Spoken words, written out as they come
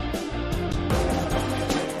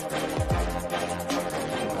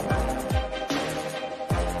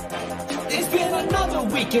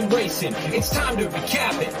the week in racing. It's time to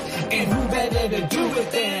recap it. And who better to do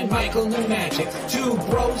it than Michael and Magic? Two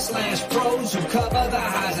bros/pros who cover the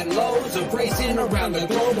highs and lows of racing around the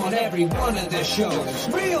globe on every one of their shows.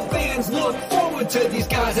 Real fans look forward to these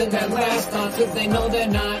guys and their last thoughts, if they know they're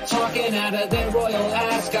not talking out of their royal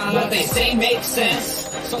ascot. What they say makes sense.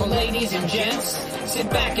 So ladies and gents, sit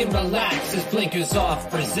back and relax as Blinkers Off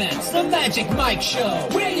presents The Magic Mike Show,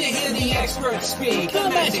 where you hear the experts speak. The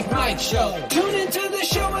Magic Mike Show. Tune into the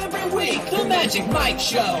show every week. The Magic Mike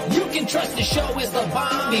Show. You can trust the show is the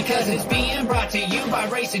bomb because it's being brought to you by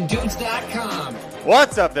RacingDudes.com.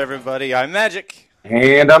 What's up, everybody? I'm Magic.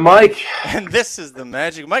 And I'm Mike. And this is the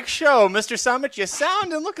Magic Mike Show. Mr. Summit, you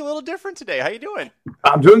sound and look a little different today. How you doing?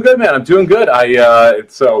 I'm doing good, man. I'm doing good. We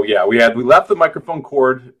left the microphone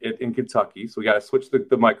cord in Kentucky, so we got to switch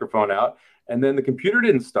the microphone out. And then the computer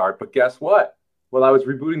didn't start, but guess what? While I was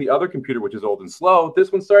rebooting the other computer, which is old and slow,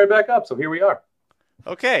 this one started back up, so here we are.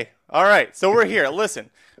 Okay. All right. So we're here. Listen,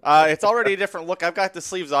 it's already a different look. I've got the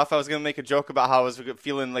sleeves off. I was going to make a joke about how I was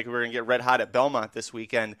feeling like we were going to get red hot at Belmont this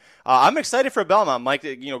weekend. I'm excited for Belmont, Mike.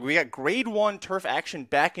 You know, we got grade 1 turf action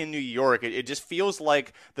back in New York. It just feels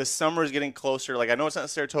like the summer is getting closer. Like, I know it's not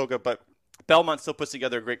Saratoga, but Belmont still puts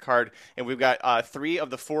together a great card. And we've got 3 of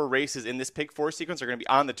the 4 races in this Pick 4 sequence are going to be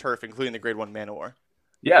on the turf, including the grade 1 Man O' War.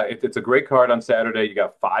 Yeah, it's a great card on Saturday. You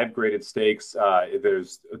got 5 graded stakes.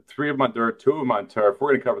 There's 3 of them on dirt, 2 of them on turf. We're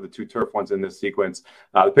going to cover the 2 turf ones in this sequence.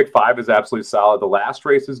 The pick 5 is absolutely solid. The last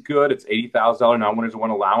race is good. It's $80,000 non-winners and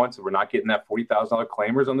one allowance. So we're not getting that $40,000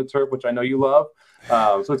 claimers on the turf, which I know you love.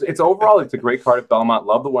 So it's overall, it's a great card at Belmont.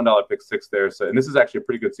 Love the $1 pick 6 there. So, and this is actually a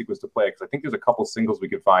pretty good sequence to play because I think there's a couple singles we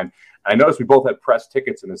can find. And I noticed we both had press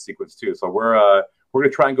tickets in this sequence too. So we're going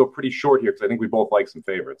to try and go pretty short here because I think we both like some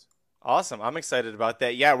favorites. Awesome. I'm excited about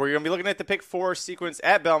that. Yeah, we're going to be looking at the Pick 4 sequence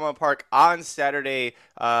at Belmont Park on Saturday,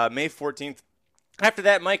 May 14th. After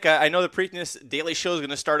that, Mike, I know the Preakness Daily Show is going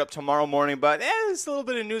to start up tomorrow morning, but there's a little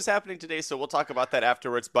bit of news happening today, so we'll talk about that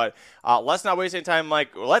afterwards. But let's not waste any time,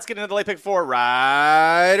 Mike. Let's get into the late Pick 4.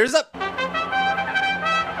 Riders up!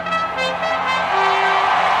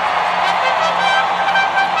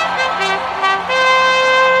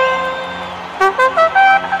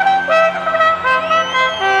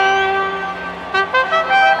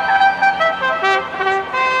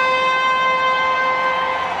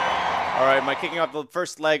 Kicking off the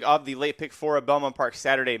first leg of the late pick 4 at Belmont Park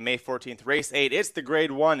Saturday, May 14th, race 8. It's the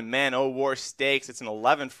grade 1 Man O' War Stakes. It's an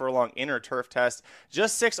 11 furlong inner turf test.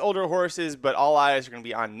 Just 6 older horses, but all eyes are going to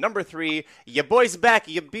be on number 3. Ya boy's back,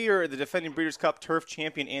 Ya Beer, the defending Breeders' Cup Turf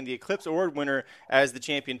Champion and the Eclipse Award winner as the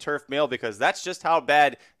champion turf male, because that's just how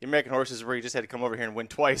bad the American horses were. He just had to come over here and win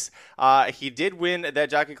twice. He did win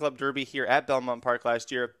that Jockey Club Derby here at Belmont Park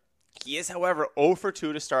last year. He is, however, 0 for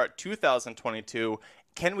 2 to start 2022.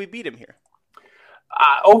 Can we beat him here?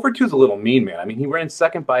 0 for 2 is a little mean, man. I mean, he ran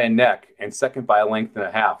second by a neck and second by a length and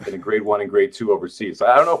a half in a grade 1 and grade 2 overseas. So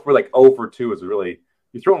I don't know if we're like 0 for 2 is really,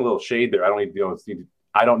 you're throwing a little shade there. I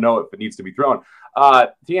don't know if it needs to be thrown.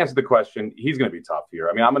 To answer the question, he's going to be tough here.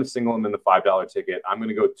 I mean, I'm going to single him in the $5 ticket. I'm going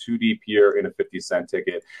to go 2 deep here in a 50-cent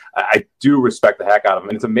ticket. I do respect the heck out of him.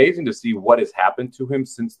 And it's amazing to see what has happened to him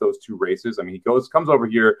since those 2 races. I mean, he comes over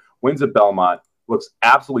here, wins at Belmont, looks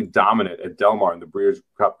absolutely dominant at Del Mar in the Breeders'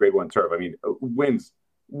 Cup Grade 1 turf. I mean, wins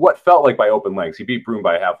what felt like by open lengths. He beat Broome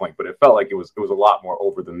by a half length, but it felt like it was a lot more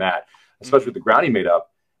over than that, especially with the ground he made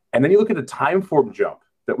up. And then you look at the time form jump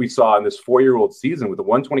that we saw in this 4-year-old season with a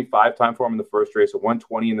 125 time form in the first race, a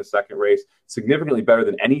 120 in the second race, significantly better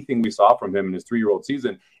than anything we saw from him in his 3-year-old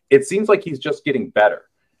season. It seems like he's just getting better.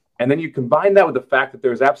 And then you combine that with the fact that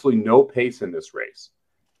there's absolutely no pace in this race.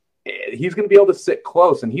 He's going to be able to sit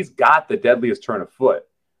close, and he's got the deadliest turn of foot.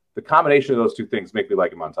 The combination of those 2 things make me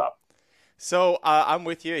like him on top. So I'm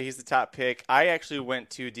with you. He's the top pick. I actually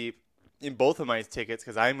went 2 deep in both of my tickets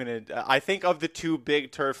because I think of the 2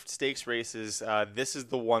 big turf stakes races, this is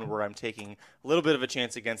the one where I'm taking a little bit of a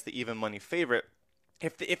chance against the even money favorite.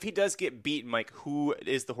 If he does get beat, Mike, who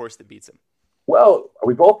is the horse that beats him? Well,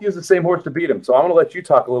 we both use the same horse to beat him, so I'm going to let you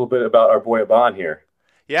talk a little bit about our boy Aban here.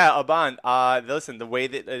 Yeah, Aban. Listen, the way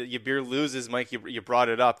that Yabir loses, Mike, you brought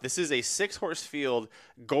it up. This is a 6-horse field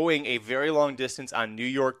going a very long distance on New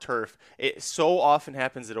York turf. It so often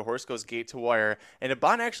happens that a horse goes gate to wire, and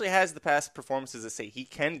Aban actually has the past performances that say he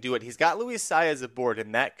can do it. He's got Luis Saez aboard,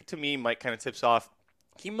 and that, to me, Mike, kind of tips off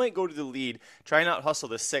he might go to the lead, try and out-hustle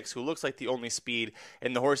the 6, who looks like the only speed,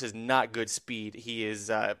 and the horse is not good speed. He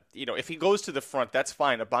is, if he goes to the front, that's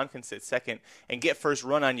fine. Aban can sit second and get first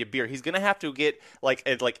run on Yabir. He's going to have to get,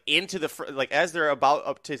 into the, as they're about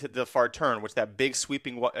up to the far turn, which that big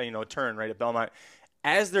sweeping, turn right at Belmont.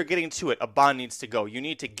 as they're getting to it, a bond needs to go. You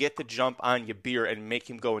need to get the jump on Yabir and make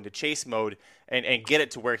him go into chase mode and get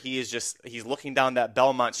it to where he's looking down that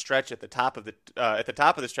Belmont stretch at the top of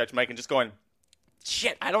the stretch, Mike, and just going,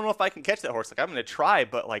 shit, I don't know if I can catch that horse. Like, I'm going to try,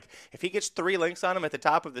 but like, if he gets 3 lengths on him at the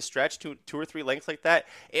top of the stretch, two or three lengths like that,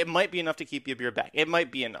 it might be enough to keep Yabir back. It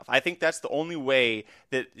might be enough. I think that's the only way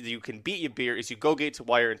that you can beat Yabir is you go gate to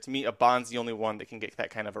wire, and to me, a bond's the only one that can get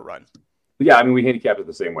that kind of a run. Yeah, I mean, we handicapped it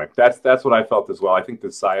the same way. That's what I felt as well. I think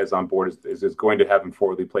that Saya's on board is going to have him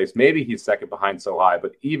forwardly placed. Maybe he's second behind so high,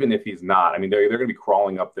 but even if he's not, I mean, they're going to be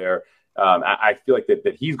crawling up there. I feel like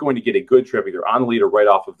that he's going to get a good trip either on the lead or right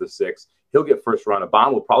off of the 6. He'll get first run. A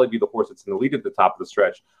Bond will probably be the horse that's in the lead at the top of the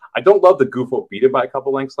stretch. I don't love the Gufo beat it by a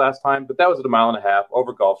couple lengths last time, but that was at 1.5 miles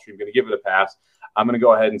over Gulfstream. Going to give it a pass. I'm going to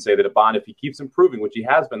go ahead and say that a Bond, if he keeps improving, which he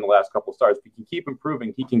has been the last couple of starts, if he can keep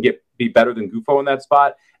improving, he can be better than Gufo in that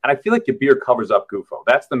spot. And I feel like Yabir covers up Gufo.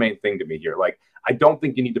 That's the main thing to me here. Like, I don't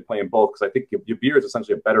think you need to play them both because I think Yabir is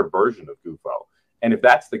essentially a better version of Gufo. And if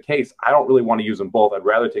that's the case, I don't really want to use them both. I'd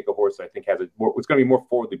rather take a horse that I think it's going to be more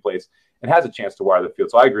forwardly placed and has a chance to wire the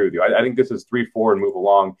field. So I agree with you. I think this is 3-4 and move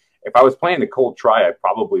along. If I was playing the cold try, I'd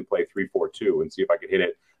probably play 3-4-2 and see if I could hit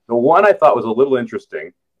it. The one I thought was a little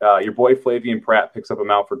interesting, your boy Flavian Pratt picks up a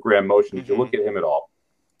mount for Graham Motion. Did you look at him at all?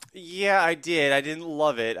 Yeah, I did. I didn't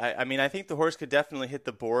love it. I mean, I think the horse could definitely hit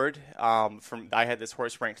the board. I had this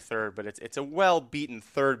horse ranked 3rd, but it's a well-beaten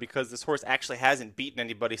 3rd because this horse actually hasn't beaten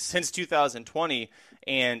anybody since 2020,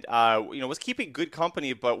 and was keeping good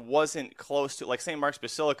company, but wasn't close to, like, St. Mark's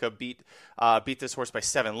Basilica beat this horse by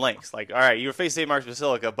 7 lengths. Like, all right, you were facing St. Mark's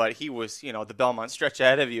Basilica, but he was the Belmont stretch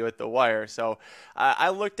ahead of you at the wire. So I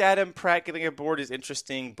looked at him. Pratt getting a board is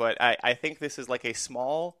interesting, but I think this is like a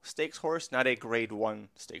small stakes horse, not a grade 1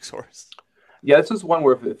 stakes horse. Yeah, this is one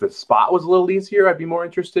where if the spot was a little easier, I'd be more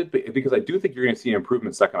interested because I do think you're going to see an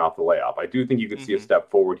improvement second off the layoff. I do think you could see a step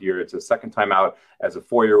forward here. It's a second time out as a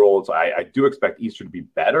 4-year-old, so I do expect Easter to be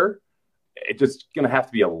better. It's just going to have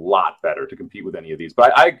to be a lot better to compete with any of these.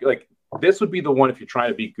 But I like this would be the one if you're trying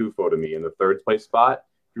to beat Gufo to me in the 3rd place spot.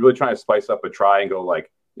 If you're really trying to spice up a try and go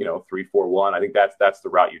like 3-4-1, I think that's the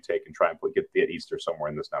route you take and try and get Easter somewhere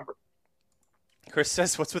in this number. Chris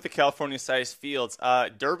says, what's with the California-sized fields?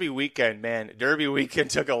 Derby weekend, man. Derby weekend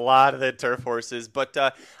took a lot of the turf horses, but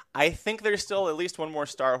I think there's still at least one more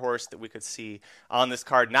star horse that we could see on this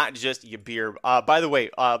card, not just Yabir. By the way,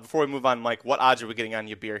 before we move on, Mike, what odds are we getting on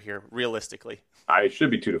Yabir here, realistically? I should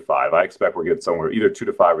be 2-5. I expect we're getting somewhere either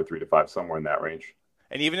 2-5 or 3-5, somewhere in that range.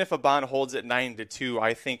 And even if a bond holds at 9-2,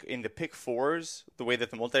 I think in the pick 4s, the way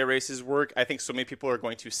that the multi-races work, I think so many people are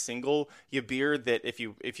going to single Yabir that if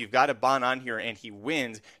you've got a bond on here and he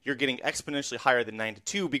wins, you're getting exponentially higher than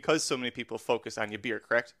 9-2 because so many people focus on Yabir,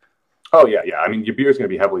 correct? Oh, yeah. I mean, Yabir is going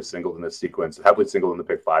to be heavily singled in this sequence, heavily singled in the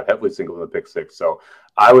pick 5, heavily singled in the pick 6. So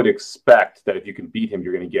I would expect that if you can beat him,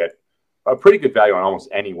 you're going to get a pretty good value on almost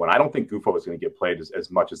anyone. I don't think Gufo is going to get played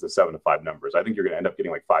as much as the 7-5 numbers. I think you're going to end up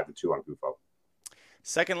getting like 5-2 on Gufo.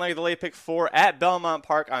 Second leg of the late pick 4 at Belmont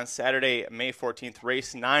Park on Saturday, May 14th.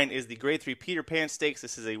 Race 9 is the Grade 3 Peter Pan Stakes.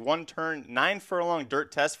 This is a 1-turn, 9-furlong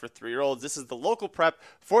dirt test for 3-year-olds. This is the local prep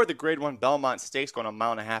for the Grade 1 Belmont Stakes going 1.5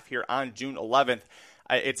 miles here on June 11th.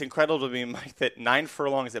 It's incredible to me, Mike, that 9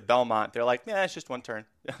 furlongs at Belmont, they're like, it's just 1 turn.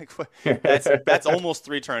 That's almost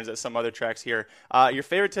 3 turns at some other tracks here. Your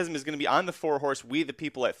favoritism is going to be on the 4-horse We the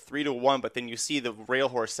People at 3-1, but then you see the rail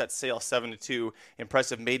horse Set Sail 7-2.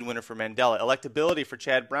 Impressive maiden winner for Mandela. Electability for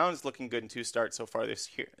Chad Brown is looking good in 2 starts so far this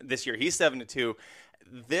year. He's 7-2.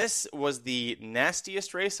 This was the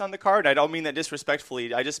nastiest race on the card. I don't mean that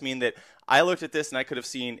disrespectfully. I just mean that I looked at this and I could have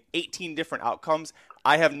seen 18 different outcomes.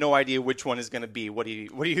 I have no idea which one is going to be. What do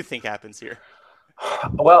you think happens here?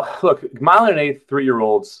 Well, look, 1.8 mile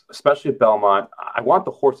 3-year-olds, especially at Belmont, I want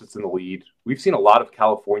the horse that's in the lead. We've seen a lot of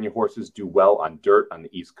California horses do well on dirt on the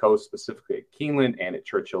East Coast, specifically at Keeneland and at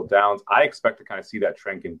Churchill Downs. I expect to kind of see that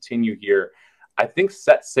trend continue here. I think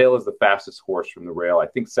Set Sail is the fastest horse from the rail. I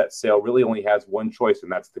think Set Sail really only has one choice,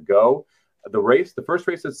 and that's to go. The first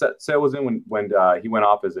race that Set Sail was in when he went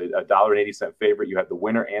off as a $1.80 favorite, you had the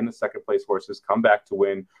winner and the second place horses come back to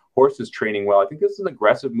win. Horses training well. I think this is an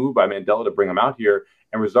aggressive move by Mandela to bring him out here,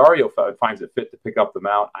 and Rosario finds it fit to pick up the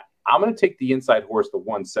mount. I'm going to take the inside horse, the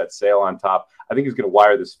 1 Set Sail on top. I think he's going to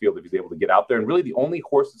wire this field if he's able to get out there. And really the only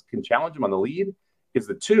horse that can challenge him on the lead is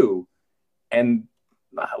the 2. And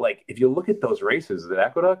like, if you look at those races at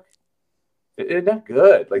Aqueduct, they're not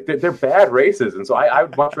good. Like, they're bad races. And so I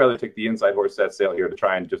would much rather take the inside horse Set Sail here to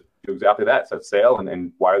try and just do exactly that, Set Sail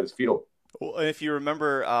and wire this field. Well, if you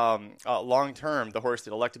remember, long term, the horse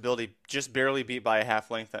did electability just barely beat by a half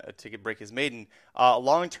length to break his maiden.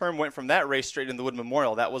 Long term went from that race straight into the Wood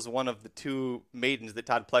Memorial. That was one of the two maidens that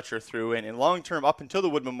Todd Pletcher threw in. And long term, up until the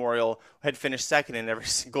Wood Memorial, had finished second in every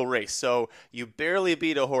single race. So you barely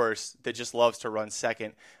beat a horse that just loves to run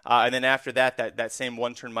second. And then after that, that same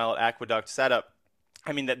 1 turn mile at Aqueduct setup.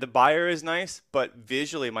 I mean, the buyer is nice, but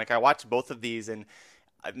visually, Mike, I watched both of these and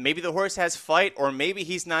maybe the horse has fight, or maybe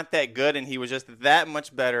he's not that good and he was just that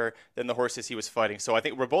much better than the horses he was fighting. So I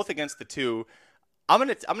think we're both against the two. I'm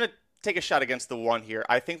gonna take a shot against the one here.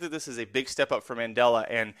 I think that this is a big step up for Mandela,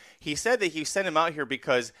 and he said that he sent him out here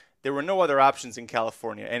because there were no other options in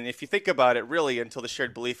California. And if you think about it, really, until the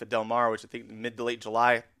shared belief at Del Mar, which I think mid to late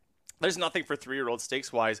July, there's nothing for 3-year-old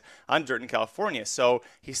stakes wise on dirt in California. So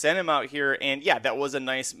he sent him out here, and yeah, that was a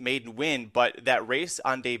nice maiden win. But that race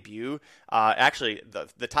on debut, actually,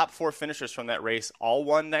 the top 4 finishers from that race all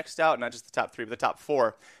won next out, not just the top 3, but the top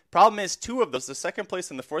 4. Problem is, 2 of those, the second place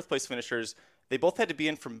and the 4th place finishers, they both had to be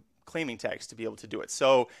in from claiming tags to be able to do it.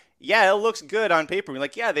 So yeah, it looks good on paper. We're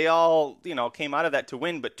like, yeah, they all came out of that to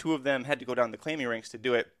win, but 2 of them had to go down the claiming ranks to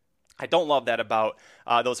do it. I don't love that about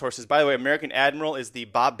those horses. By the way, American Admiral is the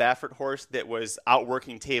Bob Baffert horse that was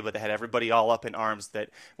outworking Taba, that had everybody all up in arms. That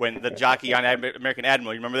when the jockey on American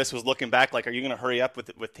Admiral, you remember this, was looking back like, are you going to hurry up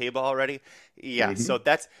with Taba already? Yeah, so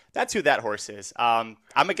that's who that horse is. I'm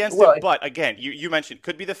against it, but again, you mentioned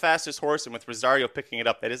could be the fastest horse, and with Rosario picking it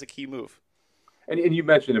up, that is a key move. And you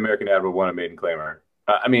mentioned American Admiral won a maiden claimer.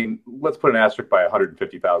 I mean, let's put an asterisk by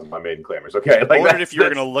 150,000 on maiden claimers. Okay, I wondered if you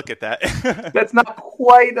were going to look at that. That's not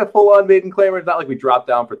quite a full-on maiden claimer. It's not like we dropped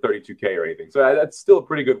down for 32K or anything. So that's still a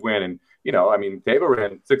pretty good win. And I mean, Taba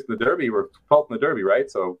ran 6th in the Derby, or 12th in the Derby, right?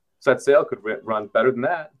 So Set Sail could run better than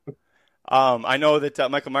that. I know that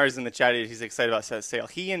Michael Myers in the chat, he's excited about Set Sail.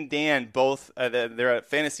 He and Dan both, they're a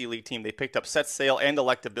fantasy league team. They picked up Set Sail and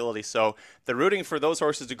Electability. So they're rooting for those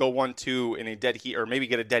horses to go 1-2 in a dead heat, or maybe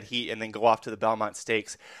get a dead heat and then go off to the Belmont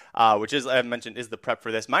Stakes, which is, I mentioned, is the prep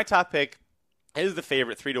for this. My top pick is the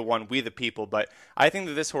favorite, 3-1, We the People. But I think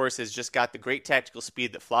that this horse has just got the great tactical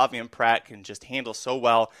speed that Flavien Prat can just handle so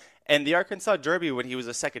well. And the Arkansas Derby, when he was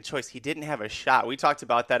a second choice, he didn't have a shot. We talked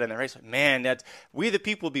about that in the race. Man, We the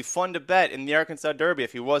People would be fun to bet in the Arkansas Derby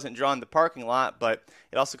if he wasn't drawn the parking lot. But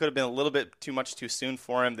it also could have been a little bit too much too soon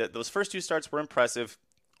for him. Those first 2 starts were impressive.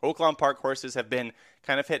 Oaklawn Park horses have been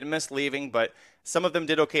kind of hit and miss leaving, but some of them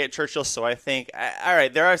did okay at Churchill. So I think, all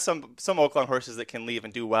right, there are some Oaklawn horses that can leave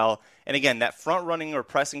and do well. And again, that front running or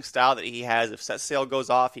pressing style that he has, if Set Sail goes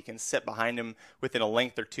off, he can sit behind him within a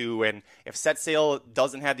length or 2. And if Set Sail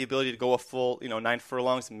doesn't have the ability to go a full 9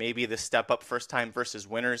 furlongs, maybe the step up first time versus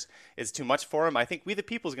winners is too much for him. I think We the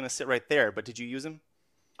People is going to sit right there. But did you use him?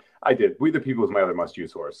 I did. We the People is my other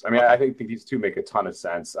must-use horse. I mean, I think these two make a ton of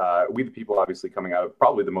sense. We the People obviously coming out of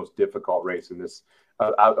probably the most difficult race in this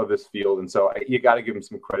out of this field, and so you got to give him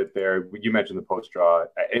some credit there. You mentioned the post draw;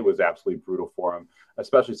 it was absolutely brutal for him,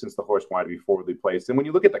 especially since the horse wanted to be forwardly placed. And when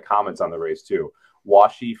you look at the comments on the race too,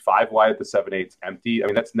 washy, 5 wide at the 7/8 empty. I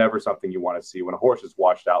mean, that's never something you want to see when a horse is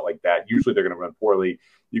washed out like that. Usually, they're going to run poorly.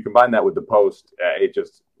 You combine that with the post, it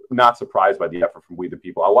just not surprised by the effort from We the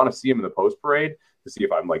People. I want to see him in the post parade to see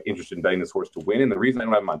if I'm interested in betting this horse to win. And the reason I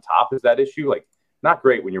don't have him on top is that issue. Not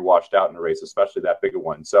great when you're washed out in a race, especially that big a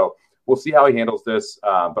one. So we'll see how he handles this.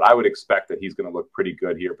 But I would expect that he's going to look pretty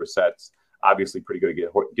good here. Brissett's obviously pretty good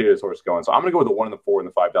to get his horse going. So I'm going to go with the 1 and the 4 and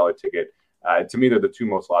the $5 ticket. To me, they're the 2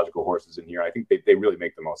 most logical horses in here. I think they really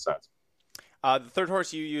make the most sense. The third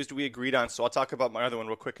horse you used, we agreed on, so I'll talk about my other one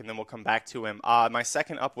real quick, and then we'll come back to him. My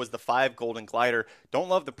second up was the 5 Golden Glider. Don't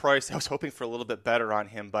love the price. I was hoping for a little bit better on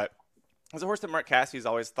him, but it's a horse that Mark Cassie's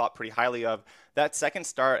always thought pretty highly of. That second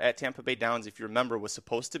start at Tampa Bay Downs, if you remember, was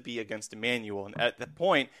supposed to be against Emmanuel. And at that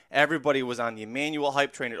point, everybody was on the Emmanuel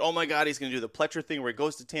hype train. Oh, my God, he's going to do the Pletcher thing where he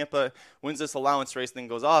goes to Tampa, wins this allowance race, then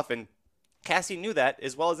goes off. And Cassie knew that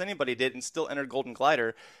as well as anybody did and still entered Golden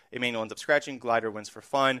Glider. Emmanuel ends up scratching. Glider wins for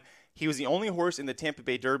fun. He was the only horse in the Tampa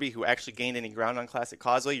Bay Derby who actually gained any ground on Classic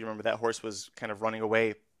Causeway. You remember that horse was kind of running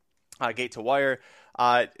away gate to wire.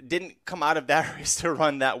 Didn't come out of that race to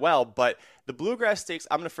run that well, but the Bluegrass Stakes,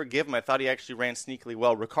 I'm going to forgive him. I thought he actually ran sneakily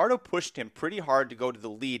well. Ricardo pushed him pretty hard to go to the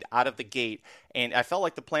lead out of the gate, and I felt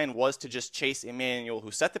like the plan was to just chase Emmanuel, who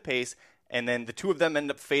set the pace, and then the 2 of them end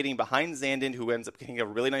up fading behind Zandon, who ends up getting a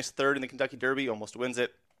really nice 3rd in the Kentucky Derby, almost wins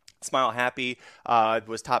it. Smile Happy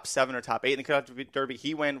was top 7 or top 8 in the Kentucky Derby.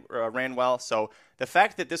 He ran well. So the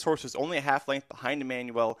fact that this horse was only a half length behind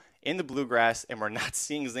Emmanuel in the Bluegrass and we're not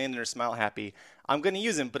seeing Zandon or Smile Happy, I'm going to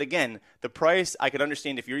use him. But again, the price, I could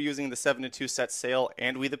understand if you're using the 7-2 Set Sail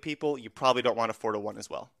and We the People, you probably don't want a 4-1 as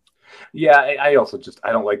well. Yeah, I also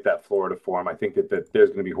I don't like that Florida form. I think that there's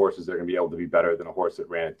going to be horses that are going to be able to be better than a horse that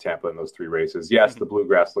ran at Tampa in those 3 races. Yes, the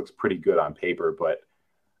Bluegrass looks pretty good on paper, but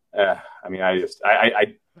I mean, I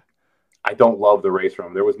don't love the race from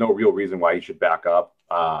him. There was no real reason why he should back up.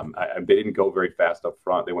 They didn't go very fast up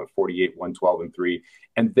front. They went 48, 112, and 3,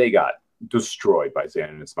 and they got destroyed by Xanon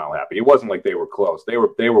and Smile Happy. It wasn't like they were close. They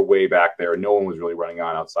were way back there, and no one was really running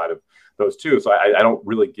on outside of those two. So I don't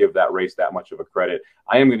really give that race that much of a credit.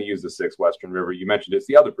 I am going to use the 6 Western River. You mentioned it's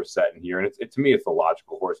the other Brissett in here, and to me, it's the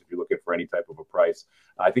logical horse if you're looking for any type of a price.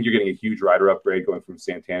 I think you're getting a huge rider upgrade going from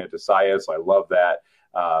Santana to Saez, so I love that.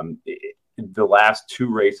 The last 2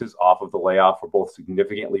 races off of the layoff were both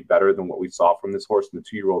significantly better than what we saw from this horse in the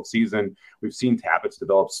 2-year-old season. We've seen Tappets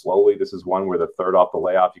develop slowly. This is one where the third off the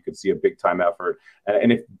layoff, you could see a big time effort.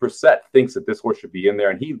 And if Brissett thinks that this horse should be in there,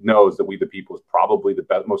 and he knows that We the People is probably the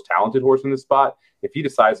best, most talented horse in this spot, if he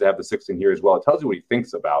decides to have the 6 in here as well, it tells you what he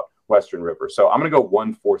thinks about Western River. So I'm going to go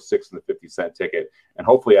 1-4-6 in the 50-cent ticket, and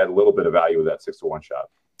hopefully add a little bit of value with that 6-to-1 shot.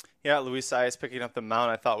 Yeah, Luis Saez picking up the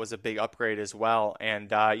mount I thought was a big upgrade as well.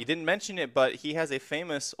 And you didn't mention it, but he has a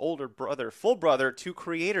famous older brother, full brother to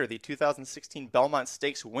Creator, the 2016 Belmont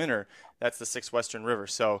Stakes winner. That's the 6 Western River.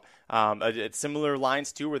 So it's similar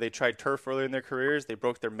lines, too, where they tried turf earlier in their careers. They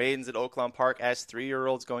broke their maidens at Oaklawn Park as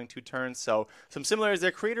 3-year-olds going 2 turns. So some similarities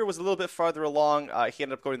there. Creator was a little bit farther along. He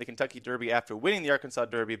ended up going to the Kentucky Derby after winning the Arkansas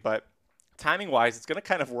Derby, but timing-wise, it's going to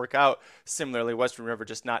kind of work out similarly. Western River,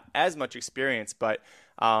 just not as much experience. But,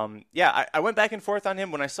 I went back and forth on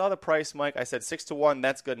him. When I saw the price, Mike, I said 6-to-1,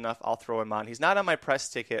 that's good enough. I'll throw him on. He's not on my press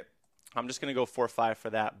ticket. I'm just going to go 4-5 for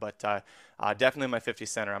that, but definitely my 50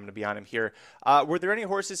 center. I'm going to be on him here. Were there any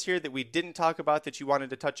horses here that we didn't talk about that you wanted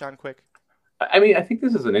to touch on quick? I mean, I think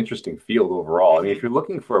this is an interesting field overall. I mean, if you're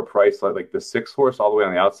looking for a price like the 6 horse all the way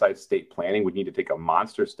on the outside, State Planning would need to take a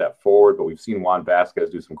monster step forward. But we've seen Juan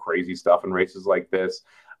Vasquez do some crazy stuff in races like this.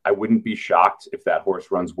 I wouldn't be shocked if that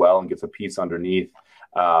horse runs well and gets a piece underneath.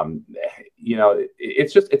 It's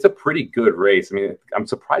a pretty good race. I mean, I'm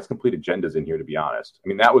surprised Complete Agenda's in here, to be honest. I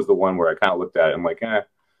mean, that was the one where I kind of looked at it and I'm like,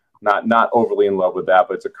 not overly in love with that,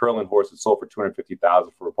 but it's a curling horse that sold for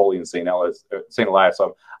 $250,000 for Napoleon St. Elias.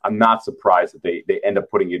 So I'm not surprised that they end up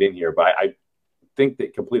putting it in here, but I think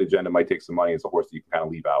that Complete Agenda might take some money as a horse that you can kind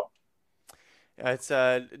of leave out. It's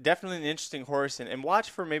definitely an interesting horse, and watch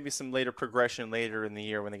for maybe some later progression later in the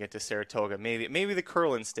year when they get to Saratoga. Maybe the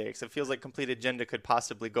Curlin Stakes. It feels like Complete Agenda could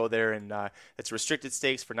possibly go there, and it's restricted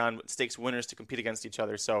stakes for non-stakes winners to compete against each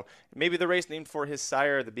other. So maybe the race named for his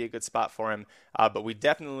sire, that'd be a good spot for him. But we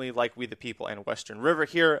definitely like We the People and Western River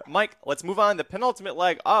here. Mike, let's move on. The penultimate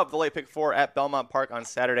leg of the late pick 4 at Belmont Park on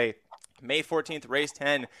Saturday, May 14th, race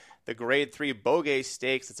 10. The Grade 3 Bogey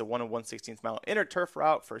Stakes. It's a 1 1/16 mile inner turf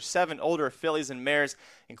route for 7 older fillies and mares,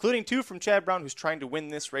 including 2 from Chad Brown, who's trying to win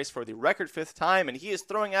this race for the record 5th time. And he is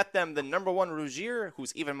throwing at them the number 1 Rougier,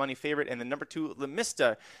 who's even money favorite, and the number 2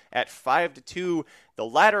 Lemista at 5-2. The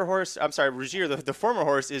latter horse, Rougier, the former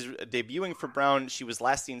horse, is debuting for Brown. She was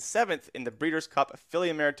last seen 7th in the Breeders' Cup filly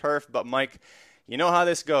and mare turf. But Mike, you know how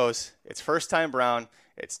this goes. It's first time Brown.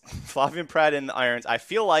 It's Flavien Prat in the irons. I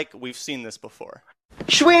feel like we've seen this before.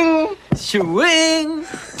 Swing, swing,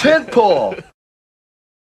 tent pole.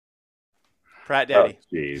 Pratt Daddy.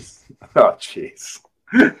 Oh, jeez.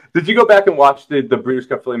 Did you go back and watch the Breeders'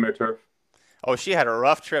 Cup filly mare turf? Oh, she had a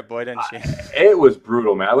rough trip, boy, didn't she? It was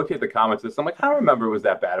brutal, man. I looked at the comments of this. I'm like, I don't remember it was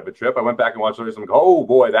that bad of a trip. I went back and watched the race. I'm like, oh,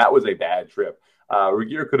 boy, that was a bad trip.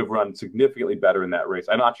 Regier could have run significantly better in that race.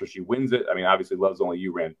 I'm not sure she wins it. I mean, obviously, Love's Only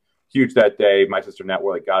You ran huge that day. My sister Nat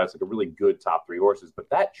Worley got us like a really good top 3 horses, but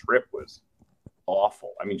that trip was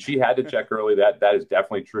awful. I mean, she had to check early. That is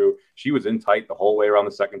definitely true. She was in tight the whole way around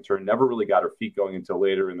the second turn, never really got her feet going until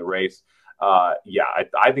later in the race. I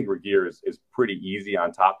think Regier is pretty easy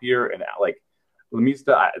on top here. And like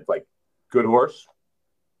Lemista, like good horse,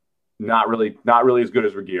 not really as good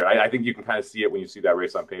as Regier. I think you can kind of see it when you see that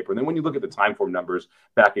race on paper. And then when you look at the time form numbers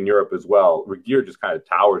back in Europe as well, Regier just kind of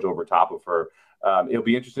towers over top of her. It'll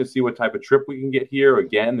be interesting to see what type of trip we can get here.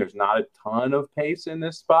 Again, there's not a ton of pace in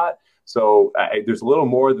this spot. So there's a little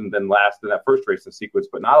more than that first race in sequence,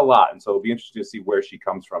 but not a lot. And so it'll be interesting to see where she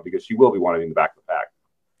comes from because she will be wanting in the back of the pack.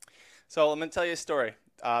 So let me tell you a story.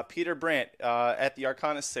 Peter Brandt at the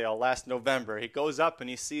Arcana sale last November, he goes up and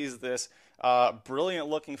he sees this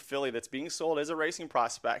brilliant-looking filly that's being sold as a racing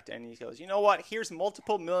prospect. And he goes, you know what? Here's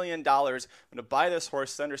multiple $1 million. I'm going to buy this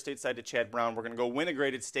horse, send her stateside to Chad Brown. We're going to go win a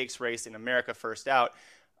graded stakes race in America first out.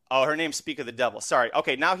 Oh, her name's Speak of the Devil. Sorry.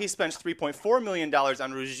 Okay, now he spends $3.4 million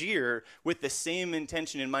on Rougier with the same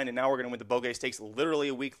intention in mind, and now we're going to win the Bogey Stakes literally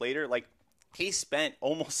a week later. Like, He spent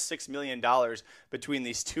almost $6 million between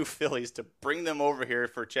these two fillies to bring them over here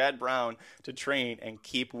for Chad Brown to train and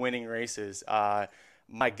keep winning races.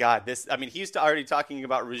 My God, he's already talking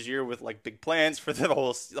about Rozier with like big plans for the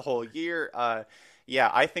whole year.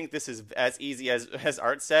 Yeah, I think this is as easy as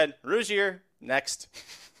Art said. Rozier, next.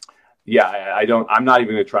 Yeah, I'm not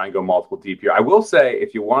even going to try and go multiple deep here. I will say,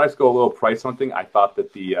 if you want us to go a little price hunting, I thought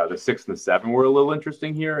that the 6 and the 7 were a little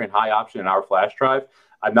interesting here in high option in our flash drive.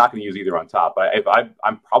 I'm not going to use either on top.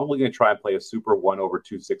 I'm probably going to try and play a super 1 over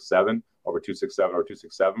 267 or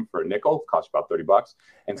 267 for a nickel. Costs about $30,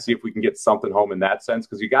 and see if we can get something home in that sense.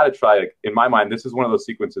 Because you got to try. In my mind, this is one of those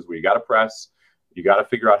sequences where you got to press. You got to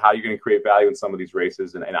figure out how you're going to create value in some of these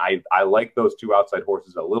races, and I like those two outside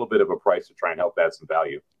horses a little bit of a price to try and help add some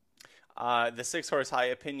value. The 6-horse High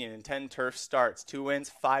Opinion in 10 turf starts, 2 wins,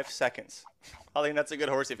 5 seconds. I think that's a good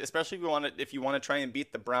horse, especially if you want to try and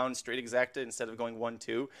beat the Brown straight exacta instead of going 1-2.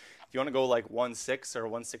 If you want to go like 1-6 or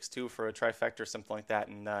 1-6-2 for a trifecta or something like that,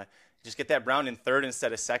 and just get that Brown in third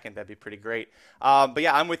instead of second, that'd be pretty great. But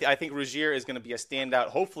yeah, I'm with you. I think Rozier is going to be a standout,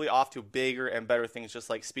 hopefully off to bigger and better things, just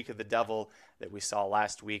like Speak of the Devil that we saw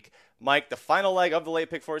last week. Mike, the final leg of the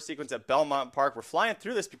late pick 4 sequence at Belmont Park. We're flying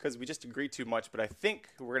through this because we just agree too much, but I think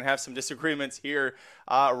we're going to have some disagreements here.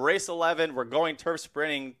 Race 11, we're going turf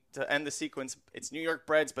sprinting to end the sequence. It's New York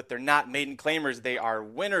breds, but they're not maiden claimers. They are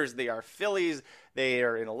winners. They are fillies. They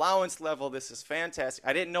are in allowance level. This is fantastic.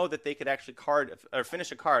 I didn't know that they could actually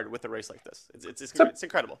finish a card with a race like this. It's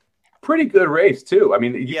incredible. Pretty good race too. I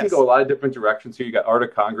mean, you can go a lot of different directions here. You got Art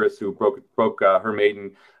of Congress, who broke her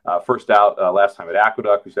maiden first out last time at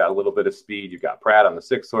Aqueduct, who's got a little bit of speed. You've got Pratt on the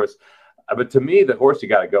 6 horse. But to me, the horse you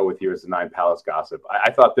got to go with here is the 9 Palace Gossip.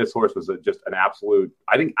 I thought this horse was just an absolute.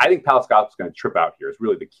 I think Palace Gossip is going to trip out here. It's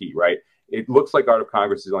really the key, right? It looks like Art of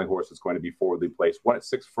Congress is the only horse that's going to be forwardly placed. Won at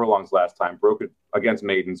 6 furlongs last time, broke it against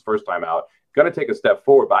maidens first time out. Going to take a step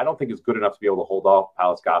forward, but I don't think it's good enough to be able to hold off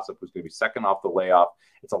Palace Gossip, who's going to be second off the layoff.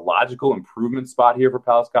 It's a logical improvement spot here for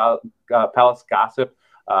Palace Gossip,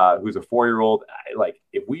 who's a 4-year-old. Like,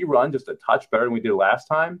 if we run just a touch better than we did last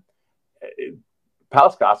time,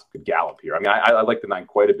 Palace Gossip could gallop here. I mean, I like the 9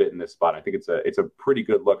 quite a bit in this spot. I think it's a pretty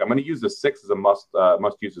good look. I'm going to use the 6 as a must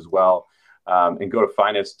use as well, and go to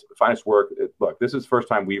finest work. Look, this is first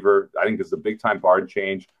time Weaver. I think this is a big time barn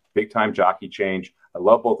change, big time jockey change. I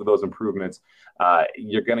love both of those improvements.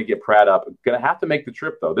 You're going to get Pratt up. Going to have to make the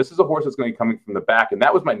trip, though. This is a horse that's going to be coming from the back, and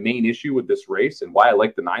that was my main issue with this race and why I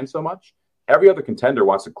like the 9 so much. Every other contender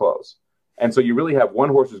wants to close. And so you really have one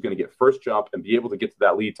horse who's going to get first jump and be able to get to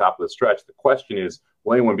that lead top of the stretch. The question is,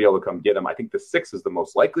 will anyone be able to come get him? I think the 6 is the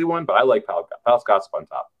most likely one, but I like Palace Gossip on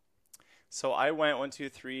top. So I went 1, 2,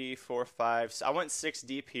 3, 4, 5. So I went 6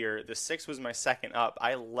 deep here. The 6 was my second up.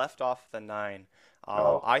 I left off the 9.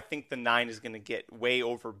 I think the 9 is going to get way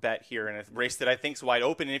over bet here in a race that I think is wide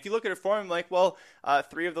open. And if you look at her form, like,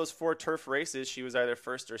 3 of those 4 turf races, she was either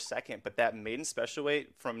first or second. But that maiden special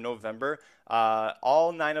weight from November,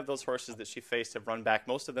 all 9 of those horses that she faced have run back,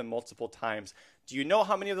 most of them multiple times. Do you know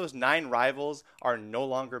how many of those 9 rivals are no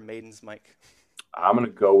longer maidens, Mike? I'm going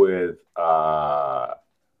to go with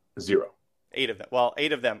 0. 8 of them. Well,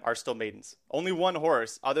 8 of them are still maidens. Only one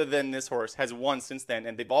horse, other than this horse, has won since then,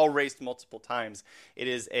 and they've all raced multiple times. It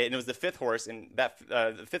was the 5th horse, and that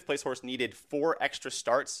the 5th place horse needed 4 extra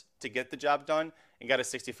starts to get the job done and got a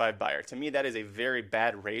 65 buyer. To me, that is a very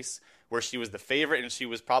bad race where she was the favorite and she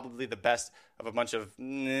was probably the best of a bunch of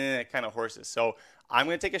kind of horses. So I'm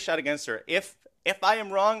going to take a shot against her. If I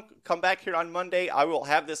am wrong, come back here on Monday. I will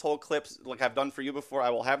have this whole clip like I've done for you before. I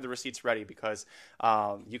will have the receipts ready because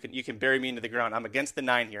you can bury me into the ground. I'm against the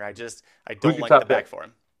 9 here. I don't like the back for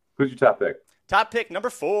him. Who's your top pick? Top pick number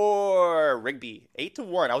 4, Rigby,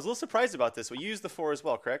 8-1. I was a little surprised about this. Well, you used the 4 as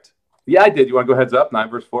well, correct? Yeah, I did. You want to go heads up 9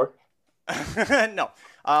 versus 4? No.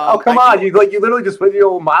 Come on! You literally just put your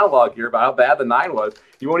old monologue here about how bad the 9 was.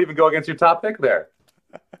 You won't even go against your top pick there.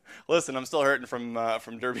 Listen, I'm still hurting from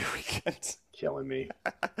Derby weekend. Killing me.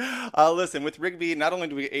 Listen, with Rigby, not only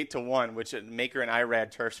do we get 8-1, which Maker and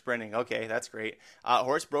Irad turf sprinting. Okay, that's great.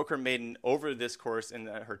 Horse broke her maiden over this course in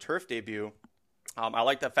her turf debut. I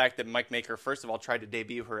like the fact that Mike Maker, first of all, tried to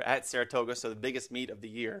debut her at Saratoga, so the biggest meet of the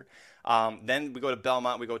year. Then we go to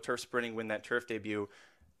Belmont, we go turf sprinting, win that turf debut.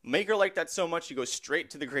 Maker liked that so much, he goes straight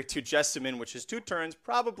to the Grade 2 Jessamine, which is 2 turns,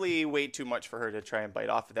 probably way too much for her to try and bite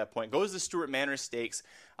off at that point. Goes to Stuart Manor Stakes,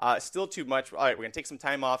 still too much. All right, we're going to take some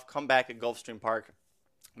time off, come back at Gulfstream Park.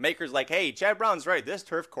 Maker's like, hey, Chad Brown's right. This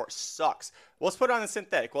turf course sucks. Well, let's put it on the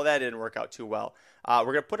synthetic. Well, that didn't work out too well. We're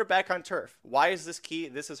going to put her back on turf. Why is this key?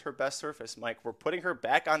 This is her best surface, Mike. We're putting her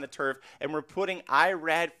back on the turf, and we're putting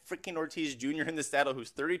Irad freaking Ortiz Jr. in the saddle,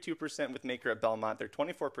 who's 32% with Maker at Belmont. They're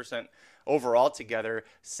 24% overall together.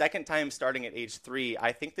 Second time starting at age 3.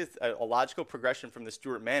 I think this a logical progression from the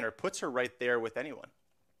Stewart Manor puts her right there with anyone.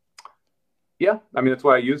 Yeah, I mean, that's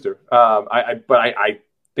why I used her. I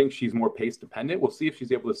think she's more pace dependent. We'll see if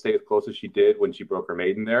she's able to stay as close as she did when she broke her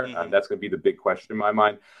maiden there. That's going to be the big question in my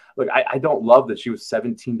mind. Look, I don't love that she was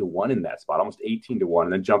 17-1 in that spot, almost 18-1,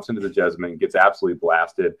 and then jumps into the Jessamine, gets absolutely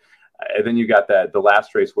blasted. And then you got the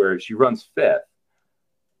last race where she runs 5th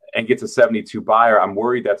and gets a 72 buyer. I'm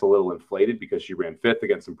worried that's a little inflated because she ran 5th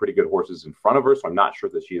against some pretty good horses in front of her, so I'm not sure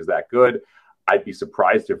that she is that good. I'd be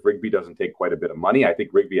surprised if Rigby doesn't take quite a bit of money. I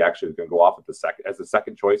think Rigby actually is going to go off as the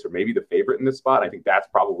second choice or maybe the favorite in this spot. I think that's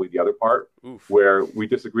probably the other part where we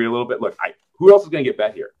disagree a little bit. Look, who else is going to get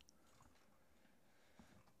bet here?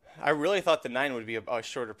 I really thought the 9 would be a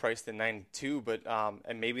shorter price than 9-2, but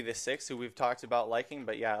and maybe the 6 who we've talked about liking.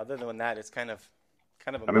 But yeah, other than that, it's kind of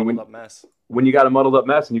a muddled up mess. When you got a muddled up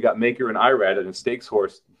mess and you got Maker and Irad and a stakes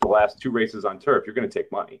horse the last 2 races on turf, you're going to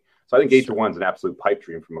take money. So I think 8-1 is an absolute pipe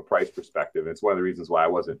dream from a price perspective. It's one of the reasons why I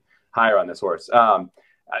wasn't higher on this horse.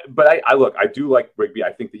 But I do like Rigby.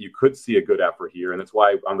 I think that you could see a good effort here, and that's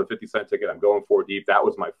why on the 50-cent ticket I'm going 4 deep. That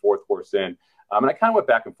was my 4th horse in, and I kind of went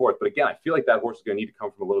back and forth. But again, I feel like that horse is going to need to come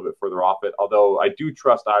from a little bit further off it. Although I do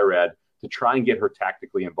trust Irad to try and get her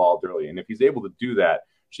tactically involved early, and if he's able to do that,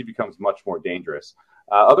 she becomes much more dangerous.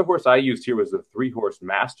 Other horse I used here was the 3-horse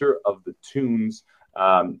Master of the Tunes.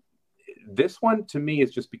 This one to me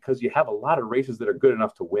is just because you have a lot of races that are good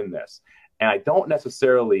enough to win this. And I don't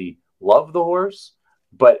necessarily love the horse,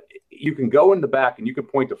 but you can go in the back and you can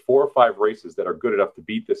point to 4 or 5 races that are good enough to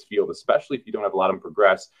beat this field, especially if you don't have a lot of them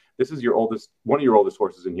progress. This is one of your oldest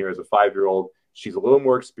horses in here is a 5-year-old. She's a little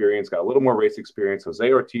more experienced, got a little more race experience.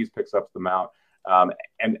 Jose Ortiz picks up the mount.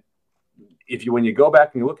 And when you go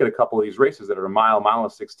back and you look at a couple of these races that are a mile and a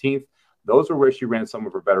 16th, those are where she ran some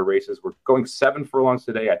of her better races. We're going 7 furlongs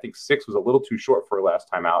today. I think 6 was a little too short for her last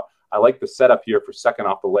time out. I like the setup here for second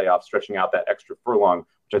off the layoff, stretching out that extra furlong,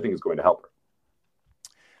 which I think is going to help her.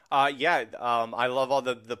 I love all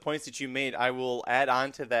the points that you made. I will add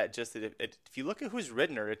on to that just that if you look at who's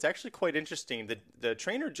ridden her, it's actually quite interesting. The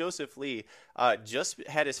trainer, Joseph Lee, just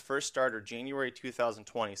had his first starter January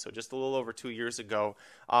 2020, so just a little over 2 years ago.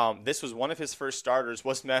 This was one of his first starters,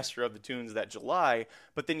 was Master of the Tunes that July.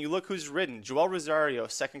 But then you look who's ridden. Joel Rosario,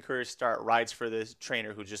 second career start, rides for this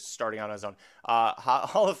trainer who's just starting on his own.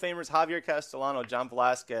 Hall of Famers Javier Castellano, John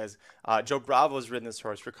Velasquez, Joe Bravo's ridden this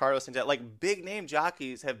horse, Ricardo Santel, like big name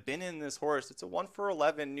jockeys have been in this horse. It's a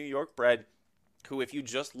 1-for-11 New York bred who, if you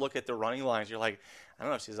just look at the running lines, you're like, I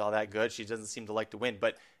don't know if she's all that good. She doesn't seem to like to win.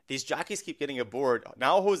 But these jockeys keep getting aboard.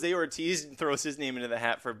 Now Jose Ortiz throws his name into the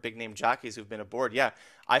hat for big name jockeys who've been aboard. Yeah,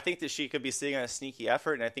 I think that she could be sitting on a sneaky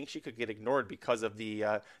effort, and I think she could get ignored because of the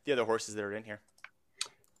other horses that are in here.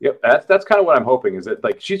 Yep, that's kind of what I'm hoping, is that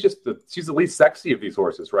like she's the least sexy of these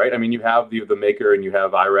horses, right? I mean, you have the Maker and you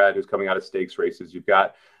have Irad who's coming out of stakes races. You've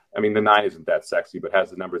got, I mean, the 9 isn't that sexy, but has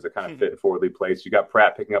the numbers that kind of fit and forwardly placed. You got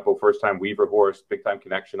Pratt picking up a first-time Weaver horse, big-time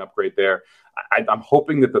connection upgrade there. I'm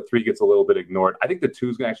hoping that the 3 gets a little bit ignored. I think the 2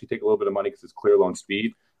 is going to actually take a little bit of money because it's clear loan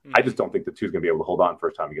speed. I just don't think the 2 is going to be able to hold on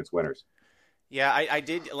first time against winners. Yeah, I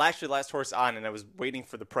did last horse on, and I was waiting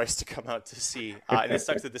for the price to come out to see. And it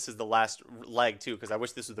sucks that this is the last leg, too, because I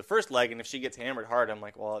wish this was the first leg. And if she gets hammered hard, I'm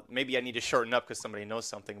like, well, maybe I need to shorten up because somebody knows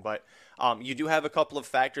something. But you do have a couple of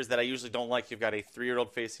factors that I usually don't like. You've got a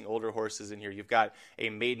 3-year-old facing older horses in here. You've got a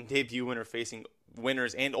maiden debut winner facing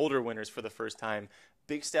winners and older winners for the first time.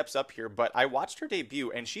 Big steps up here, but I watched her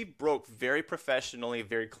debut, and she broke very professionally,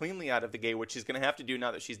 very cleanly out of the gate, which she's going to have to do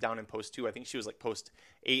now that she's down in post 2. I think she was like post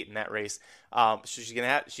 8 in that race. So she's going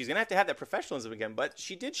to have that professionalism again, but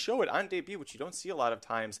she did show it on debut, which you don't see a lot of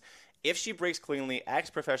times. If she breaks cleanly, acts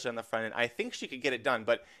professionally on the front end, I think she could get it done.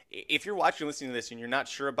 But if you're watching, listening to this, and you're not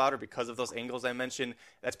sure about her because of those angles I mentioned,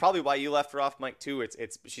 that's probably why you left her off, Mike, too.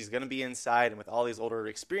 She's going to be inside, and with all these older,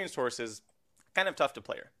 experienced horses, kind of tough to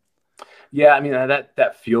play her. Yeah, I mean,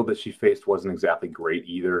 that field that she faced wasn't exactly great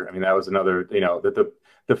either. I mean, that was another, that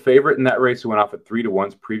the favorite in that race who went off at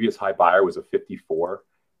 3-1's previous high buyer was a 54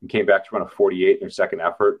 and came back to run a 48 in her second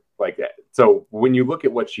effort. Like, so when you look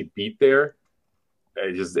at what she beat there,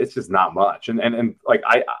 it's just not much. And like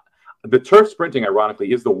the turf sprinting,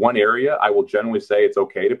 ironically, is the one area I will generally say it's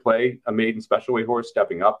okay to play a maiden special weight horse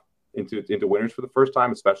stepping up into winners for the first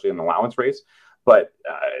time, especially in an allowance race. But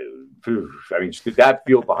I mean, that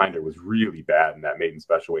field behind her was really bad in that maiden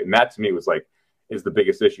special weight, and that to me was like, is the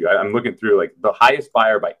biggest issue. I'm looking through, like, the highest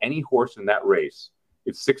buyer by any horse in that race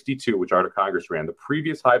is 62, which Art of Congress ran. The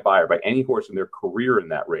previous high buyer by any horse in their career in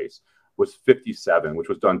that race was 57, which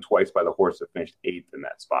was done twice by the horse that finished 8th in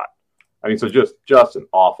that spot. I mean, so just an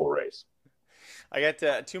awful race. I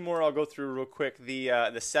got two more I'll go through real quick.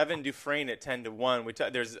 The 7 Dufresne at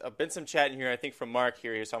 10-1. There's been some chat in here, I think, from Mark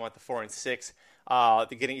here. He's talking about the 4 and 6.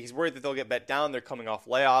 He's worried that they'll get bet down. They're coming off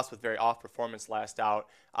layoffs with very off performance last out.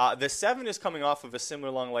 The 7 is coming off of a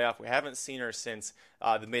similar long layoff. We haven't seen her since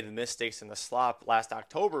the Made the Mistakes in the Slop last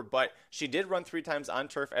October, but she did run 3 times on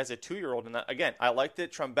turf as a 2-year-old. And again, I like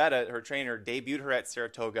that Trombetta, her trainer, debuted her at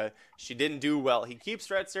Saratoga. She didn't do well. He keeps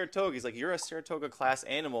her at Saratoga. He's like, you're a Saratoga class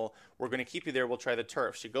animal. We're going to keep you there. We'll try the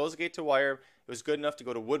turf. She goes gate to wire. It was good enough to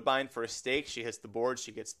go to Woodbine for a stake. She hits the board.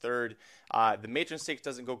 She gets 3rd. The Matron Stakes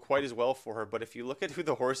doesn't go quite as well for her, but if you look at who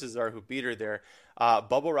the horses are who beat her there,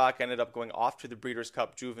 Bubble Rock ended up going off to the Breeders'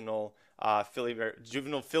 Cup Juvenile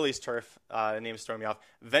Phillies turf. The name's throwing me off.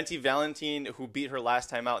 Venti Valentine, who beat her last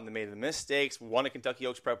time out in the Made of the Mistakes, won a Kentucky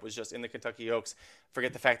Oaks prep, was just in the Kentucky Oaks.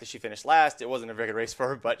 Forget the fact that she finished last. It wasn't a very good race for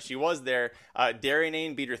her, but she was there.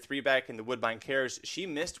 Darien beat her 3-back in the Woodbine Cares. She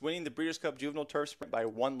missed winning the Breeders' Cup Juvenile Turf Sprint by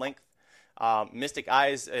 1 length. Mystic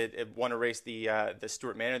Eyes won a race, the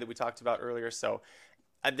Stuart Manor that we talked about earlier. So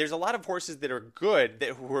there's a lot of horses that are good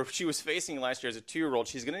that she was facing last year as a 2-year-old.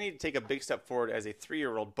 She's going to need to take a big step forward as a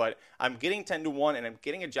 3-year-old. But I'm getting 10-1, and I'm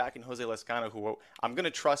getting a jock in Jose Lescano who I'm going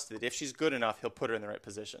to trust that if she's good enough, he'll put her in the right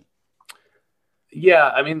position. Yeah,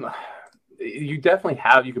 I mean, you definitely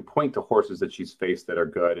have. You could point to horses that she's faced that are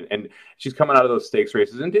good, and she's coming out of those stakes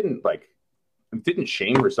races and didn't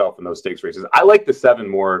shame herself in those stakes races. I like the 7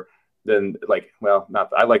 more than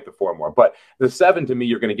I like the 4 more, but the 7 to me,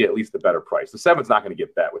 you're going to get at least the better price. The 7's not going to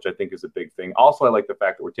get bet, which I think is a big thing. Also, I like the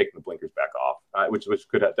fact that we're taking the blinkers back off, which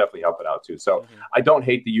could definitely help it out too. So I don't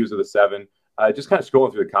hate the use of the 7. Just kind of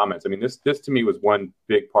scrolling through the comments. I mean, this to me was one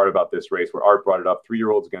big part about this race where Art brought it up.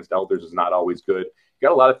 3-year-olds against elders is not always good. You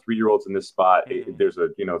got a lot of 3-year-olds in this spot. There's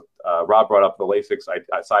Rob brought up the Lasix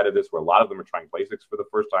side of this, where a lot of them are trying Lasix for the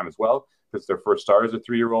first time as well, because their first start as a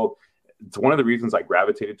 3-year-old. It's one of the reasons I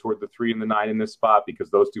gravitated toward the 3 and the 9 in this spot,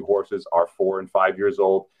 because those 2 horses are 4 and 5 years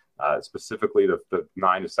old. Specifically, the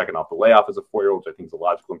 9 is second off the layoff as a 4-year-old, which I think is a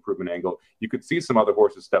logical improvement angle. You could see some other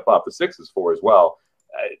horses step up. The 6 is 4 as well.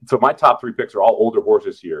 So my top 3 picks are all older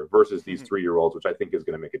horses here versus these 3-year-olds, which I think is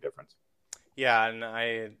going to make a difference. Yeah, and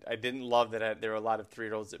I didn't love that there were a lot of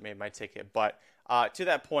 3-year-olds that made my ticket, but to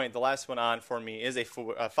that point, the last one on for me is a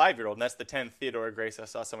 5-year-old, and that's the 10 Theodora Grace. I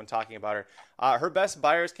saw someone talking about her. Her best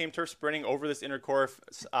buyers came turf sprinting over this intercourse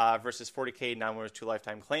versus 40K non-winners, 2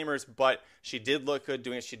 lifetime claimers, but she did look good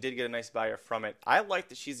doing it. She did get a nice buyer from it. I like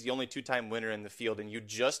that she's the only 2-time winner in the field, and you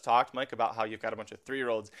just talked, Mike, about how you've got a bunch of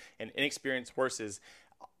 3-year-olds and inexperienced horses.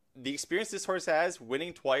 The experience this horse has,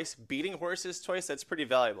 winning twice, beating horses twice, that's pretty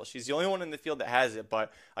valuable. She's the only one in the field that has it.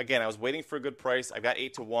 But again, I was waiting for a good price. I've got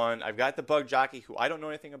 8-1. I've got the Bug Jockey, who I don't know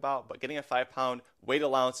anything about, but getting a 5-pound weight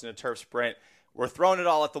allowance in a turf sprint, we're throwing it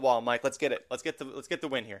all at the wall, Mike. Let's get it. Let's get the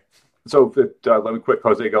win here. So let me quit.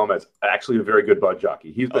 Jose Gomez, actually a very good Bug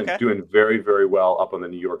Jockey. He's been doing very, very well up on the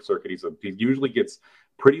New York circuit. He usually gets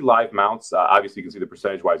pretty live mounts. Obviously, you can see the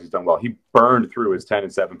percentage-wise he's done well. He burned through his 10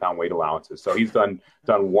 and 7-pound weight allowances, so he's done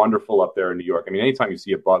wonderful up there in New York. I mean, anytime you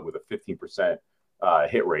see a bug with a 15%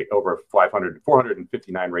 hit rate over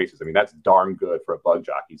 459 races, I mean, that's darn good for a Bug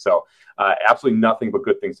Jockey. So absolutely nothing but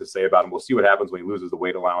good things to say about him. We'll see what happens when he loses the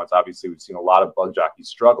weight allowance. Obviously, we've seen a lot of Bug Jockeys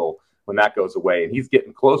struggle when that goes away, and he's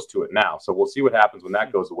getting close to it now. So we'll see what happens when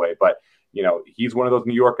that goes away. But he's one of those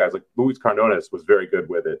New York guys. Like Luis Cardones was very good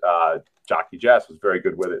with it. Jockey Jess was very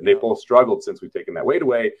good with it. And they both struggled since we've taken that weight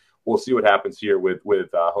away. We'll see what happens here with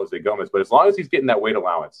Jose Gomez. But as long as he's getting that weight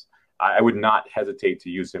allowance, I would not hesitate to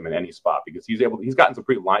use him in any spot, because he's gotten some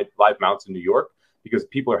pretty live mounts in New York because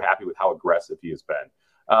people are happy with how aggressive he has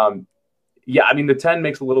been. Yeah, I mean, the 10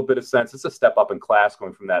 makes a little bit of sense. It's a step up in class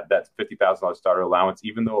going from that $50,000 starter allowance,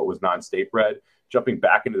 even though it was non-state bred. Jumping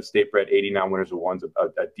back into the state bred 89 winners of one's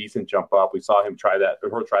a decent jump up. We saw him try that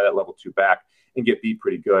level 2 back and get beat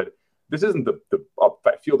pretty good. This isn't the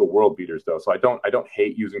field of world beaters, though, so I don't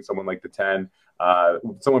hate using someone like the 10.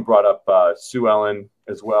 Someone brought up Sue Ellen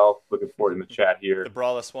as well. Looking forward in the chat here. The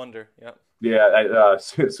Brawless Wonder, yeah. Yeah,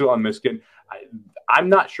 Sue Ellen Miskin. I'm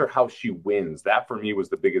not sure how she wins. That, for me, was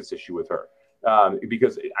the biggest issue with her,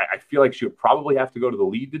 because I feel like she would probably have to go to the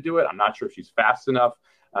lead to do it. I'm not sure if she's fast enough.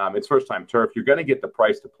 It's first-time turf. You're going to get the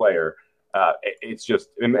price to play her. It's just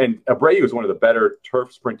 – and Abreu is one of the better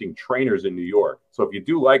turf sprinting trainers in New York. So if you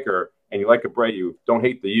do like her and you like Abreu, don't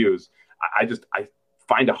hate the use. I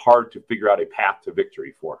find it hard to figure out a path to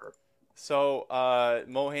victory for her. So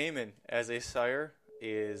Mo Heyman as a sire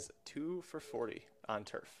is 2 for 40 on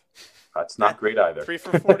turf. That's not great either. 3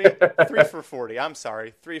 for 40? 3 for 40. I'm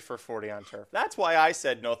sorry. 3 for 40 on turf. That's why I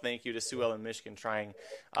said no thank you to Sue Ellen, Michigan, trying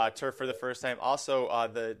turf for the first time. Also,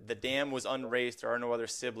 the dam was unraced. There are no other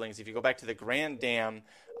siblings. If you go back to the Grand Dam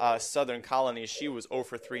Southern Colony, she was 0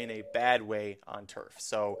 for 3 in a bad way on turf.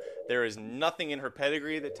 So there is nothing in her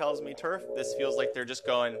pedigree that tells me turf. This feels like they're just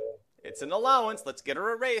going, it's an allowance. Let's get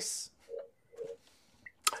her a race.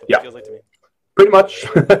 That's what it feels like to me. Pretty much.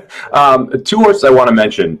 Two horses I want to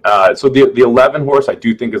mention. So the 11 horse I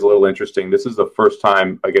do think is a little interesting. This is the first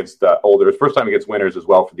time against first time against winners as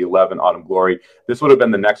well for the 11 Autumn Glory. This would have been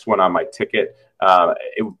the next one on my ticket.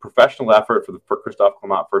 It was professional effort for Christophe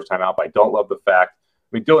Clement first time out, but I don't love the fact.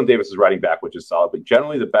 I mean, Dylan Davis is riding back, which is solid, but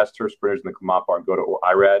generally the best turf sprinters in the Clement barn go to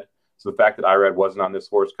Irad. So the fact that Irad wasn't on this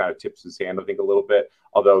horse kind of tips his hand, I think, a little bit.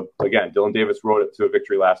 Although, again, Dylan Davis rode it to a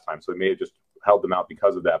victory last time, so he may have just held them out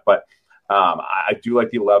because of that. But I do like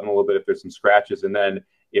the 11 a little bit if there's some scratches. And then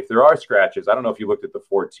if there are scratches, I don't know if you looked at the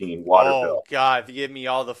 14 Waterville. Oh, God, give me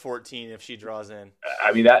all the 14 if she draws in.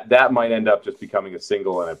 I mean, that might end up just becoming a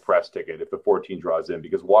single and a press ticket if the 14 draws in,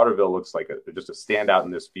 because Waterville looks like just a standout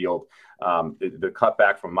in this field. The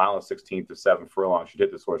cutback from mile and 16th to 7 furlong should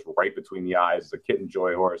hit this horse right between the eyes. It's a Kitten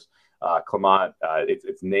Joy horse. Clement,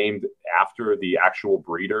 it's named after the actual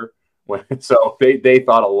breeder. So they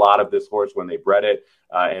thought a lot of this horse when they bred it,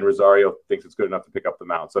 and Rosario thinks it's good enough to pick up the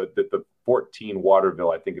mount. So the 14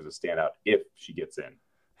 Waterville, I think, is a standout if she gets in.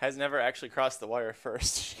 Has never actually crossed the wire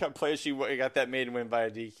first. She got that maiden win by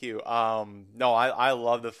a DQ. No, I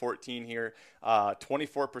love the 14 here.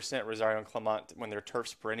 24% Rosario and Clement when they're turf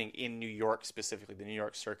sprinting in New York, specifically the New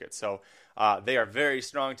York circuit. So they are very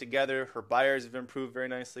strong together. Her buyers have improved very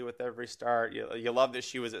nicely with every start. You love that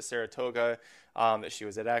she was at Saratoga, that she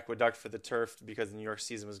was at Aqueduct for the turf because the New York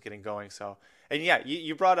season was getting going. So, and yeah,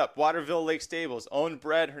 you brought up Waterville Lake Stables, owned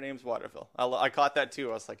bred. Her name's Waterville. I caught that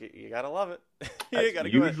too. I was like, you gotta love it. You gotta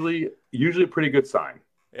usually a pretty good sign.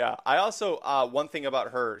 Yeah, I also one thing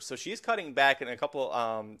about her. So she's cutting back, and a couple.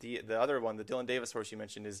 The other one, the Dylan Davis horse you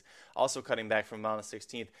mentioned, is also cutting back from mile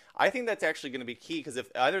 16th. I think that's actually going to be key because if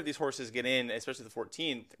either of these horses get in, especially the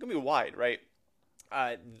 14, they're going to be wide, right?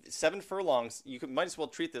 7 furlongs, might as well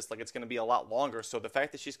treat this like it's going to be a lot longer. So the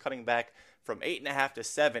fact that she's cutting back from 8.5 to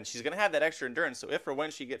 7, she's going to have that extra endurance. So if or when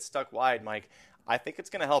she gets stuck wide, Mike, I think it's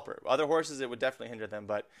going to help her. Other horses, it would definitely hinder them.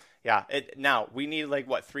 But yeah, now we need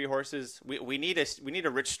 3 horses. We need a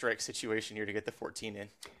Rich Strike situation here to get the 14 in.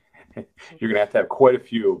 You're going to have quite a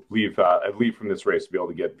few leave from this race to be able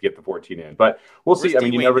to get the 14 in. But we'll see. I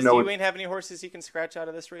mean, you never know. Does D-Wayne have any horses he can scratch out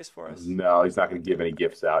of this race for us? No, he's not going to give any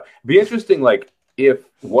gifts out. It'd be interesting, if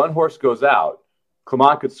one horse goes out,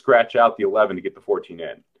 Clement could scratch out the 11 to get the 14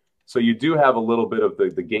 in. So you do have a little bit of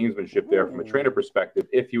the gamesmanship there from a trainer perspective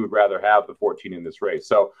if you would rather have the 14 in this race.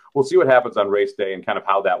 So we'll see what happens on race day and kind of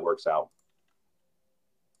how that works out.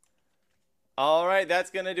 All right,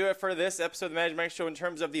 that's going to do it for this episode of the Magic Mike Show in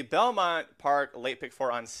terms of the Belmont Park Late Pick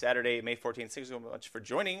 4 on Saturday, May 14th. Thanks so much for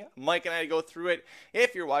joining Mike and I to go through it.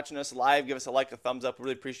 If you're watching us live, give us a like, a thumbs up. We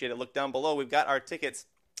really appreciate it. Look down below. We've got our tickets.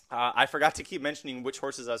 I forgot to keep mentioning which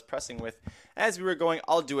horses I was pressing with as we were going.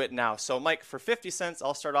 I'll do it now. So, Mike, for 50 cents,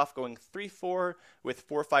 I'll start off going 3-4 with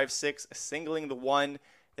 4-5-6, singling the 1,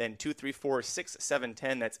 then 2-3-4, 6-7,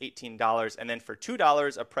 10. That's $18. And then for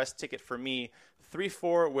 $2, a press ticket for me,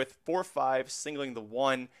 3-4 with 4-5, singling the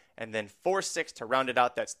 1, and then 4-6 to round it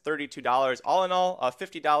out. That's $32. All in all,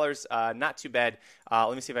 $50. Not too bad.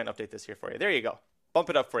 Let me see if I can update this here for you. There you go. Bump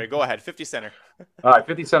it up for you. Go ahead. 50 center. All right,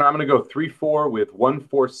 50 center. I'm going to go 3-4 with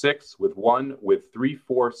 1-4-6 with 1 with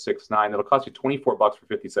 3-4-6-9. That'll cost you $24 for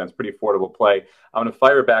 50 cents. Pretty affordable play. I'm going to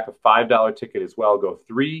fire back a $5 ticket as well. Go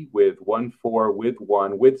 3 with 1-4 with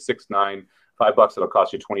 1 with 6-9. $5. It'll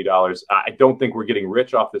cost you $20. I don't think we're getting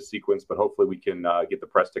rich off this sequence, but hopefully we can get the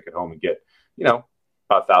press ticket home and get,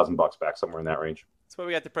 about $1,000 back, somewhere in that range. That's why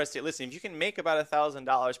we got the press ticket. Listen, if you can make about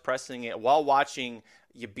 $1,000 pressing it while watching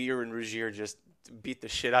Yabir and Rogier just beat the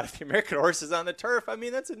shit out of the American horses on the turf, I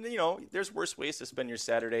mean, there's worse ways to spend your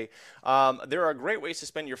Saturday. There are great ways to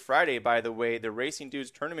spend your Friday, by the way. The Racing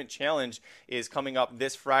Dudes Tournament Challenge is coming up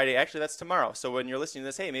this Friday. Actually, that's tomorrow. So when you're listening to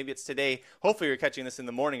this, hey, maybe it's today. Hopefully you're catching this in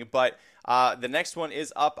the morning. But the next one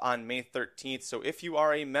is up on May 13th. So if you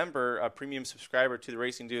are a member, a premium subscriber to the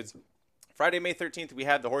Racing Dudes, Friday, May 13th, we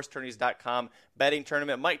have the HorseTourneys.com betting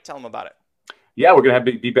tournament. Mike, tell them about it. Yeah, we're going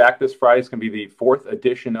to be back this Friday. It's going to be the fourth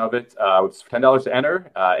edition of it. It's $10 to enter,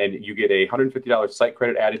 and you get a $150 site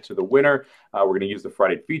credit added to the winner. We're going to use the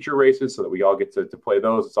Friday feature races so that we all get to play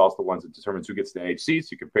those. It's also the ones that determines who gets the NHC, so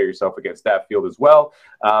you can pair yourself against that field as well.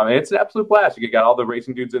 And it's an absolute blast. You got all the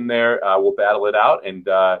racing dudes in there. We'll battle it out, and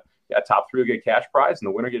top three will get a cash prize, and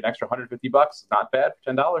the winner get an extra $150. Not bad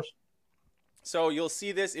for $10. So you'll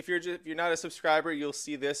see this if you're not a subscriber. You'll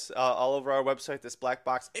see this all over our website. This black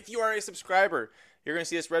box. If you are a subscriber, you're going to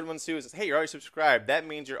see this red one too. It says, "Hey, you're already subscribed." That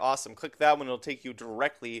means you're awesome. Click that one. It'll take you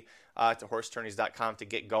directly to horsetourneys.com to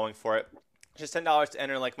get going for it. Just $10 to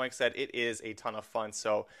enter. Like Mike said, it is a ton of fun.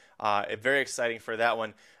 So very exciting for that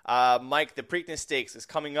one. Mike, the Preakness Stakes is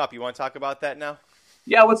coming up. You want to talk about that now?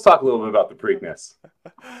 Yeah, let's talk a little bit about the Preakness.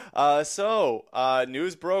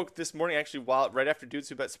 News broke this morning, actually, right after Dudes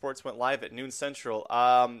Who Bet Sports went live at noon Central.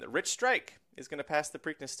 Rich Strike is going to pass the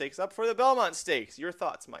Preakness Stakes up for the Belmont Stakes. Your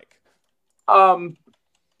thoughts, Mike?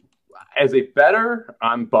 As a bettor,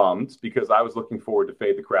 I'm bummed because I was looking forward to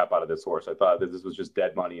fade the crap out of this horse. I thought that this was just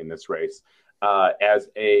dead money in this race. I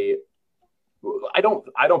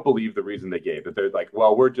don't believe the reason they gave that. They're like,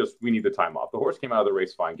 well, we need the time off. The horse came out of the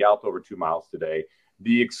race fine, galloped over 2 miles today.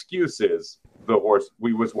 The excuse is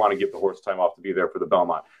we just want to give the horse time off to be there for the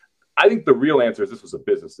Belmont. I think the real answer is this was a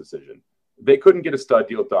business decision. They couldn't get a stud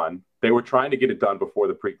deal done. They were trying to get it done before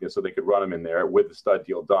the Preakness so they could run him in there with the stud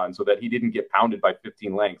deal done so that he didn't get pounded by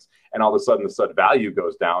 15 lengths and all of a sudden the stud value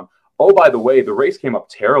goes down. Oh, by the way, the race came up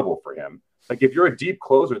terrible for him. Like if you're a deep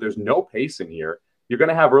closer, there's no pace in here. You're going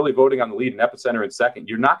to have early voting on the lead and Epicenter in second.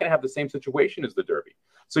 You're not going to have the same situation as the Derby.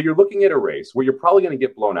 So you're looking at a race where you're probably going to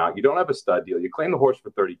get blown out. You don't have a stud deal. You claim the horse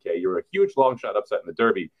for $30K. You're a huge long shot upset in the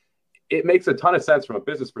Derby. It makes a ton of sense from a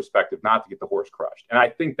business perspective not to get the horse crushed. And I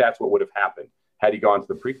think that's what would have happened had he gone to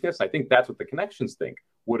the Preakness. I think that's what the connections think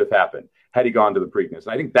would have happened had he gone to the Preakness.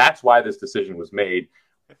 And I think that's why this decision was made.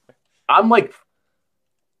 I'm like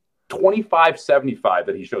 25-75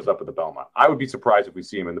 that he shows up at the Belmont. I would be surprised if we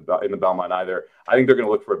see him in the Belmont either. I think they're going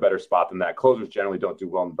to look for a better spot than that. Closers generally don't do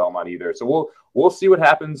well in the Belmont either. So we'll see what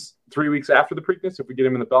happens 3 weeks after the Preakness if we get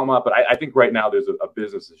him in the Belmont. But I think right now there's a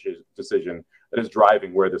business decision that is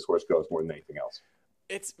driving where this horse goes more than anything else.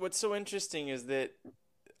 What's so interesting is that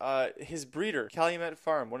his breeder, Calumet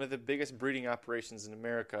Farm, one of the biggest breeding operations in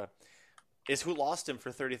America, is who lost him for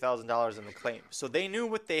 $30,000 in the claim. So they knew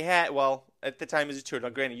what they had. Well, at the time, as a 2-year-old. Now,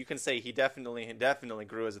 granted, you can say he definitely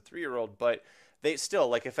grew as a 3-year-old, but they still,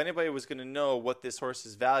 like, if anybody was going to know what this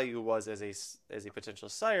horse's value was as a potential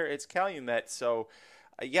sire, it's Calumet. So,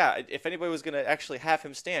 if anybody was going to actually have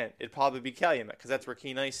him stand, it'd probably be Calumet because that's where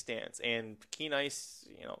Keen Ice stands. And Keen Ice,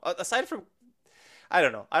 aside from, I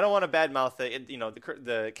don't know. I don't want to badmouth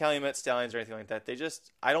the Calumet stallions or anything like that.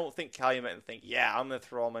 I don't think Calumet think, I'm going to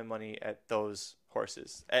throw all my money at those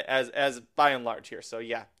horses as by and large here. So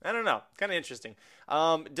I don't know. Kind of interesting.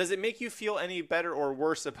 Does it make you feel any better or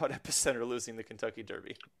worse about Epicenter losing the Kentucky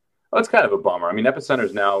Derby? Well, it's kind of a bummer. I mean, Epicenter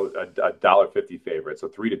is now a $1.50 favorite, so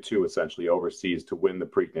 3-2 essentially overseas to win the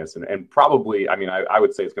Preakness, and probably, I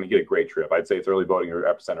would say it's going to get a great trip. I'd say it's early voting or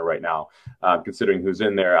Epicenter right now, considering who's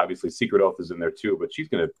in there. Obviously, Secret Oath is in there too, but she's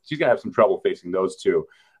gonna have some trouble facing those two.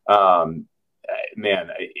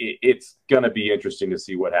 It's gonna be interesting to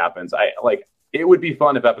see what happens. It would be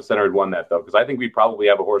fun if Epicenter had won that though, because I think we'd probably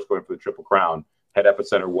have a horse going for the Triple Crown had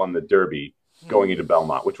Epicenter won the Derby going into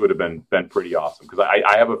Belmont, which would have been pretty awesome because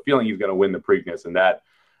I have a feeling he's going to win the Preakness, and that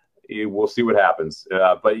we'll see what happens.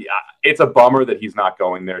 But it's a bummer that he's not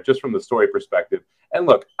going there just from the story perspective. And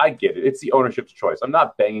look, I get it. It's the ownership's choice. I'm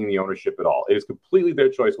not banging the ownership at all. It is completely their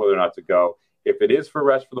choice whether or not to go. If it is for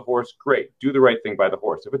rest for the horse, great. Do the right thing by the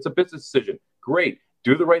horse. If it's a business decision, great.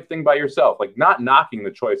 Do the right thing by yourself. Like, not knocking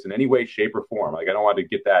the choice in any way, shape, or form. Like, I don't want to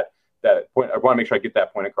get that point. I want to make sure I get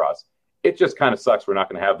that point across. It just kind of sucks we're not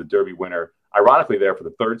going to have the Derby winner, ironically, there for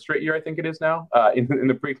the third straight year, I think it is now, in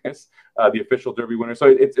the Preakness, the official Derby winner. So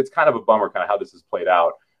it's kind of a bummer kind of how this has played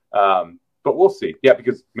out. But we'll see. Yeah,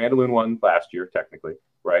 because Mandaloun won last year, technically,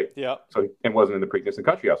 right? Yeah. So and wasn't in the Preakness, and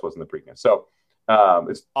Country House wasn't in the Preakness. So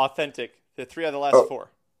it's authentic. The 3 out of the last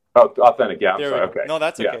 4. Oh, authentic. Yeah, I'm sorry. Okay. No,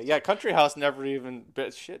 that's okay. Yeah, Country House never even.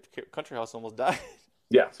 Country House almost died.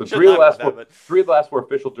 Yeah, so 3 of the last 4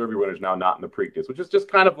 official Derby winners now not in the Preakness, which is just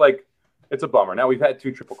kind of like, it's a bummer. Now, we've had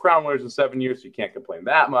 2 Triple Crown winners in 7 years, so you can't complain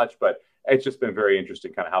that much, but it's just been very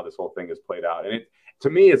interesting kind of how this whole thing has played out. And to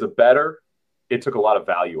me, as a bettor, it took a lot of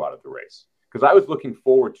value out of the race because I was looking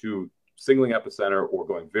forward to singling Epicenter or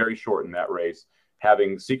going very short in that race,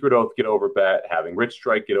 having Secret Oath get over bet, having Rich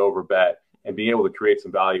Strike get over bet, and being able to create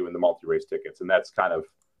some value in the multi-race tickets. And that's kind of,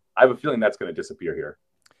 I have a feeling that's going to disappear here.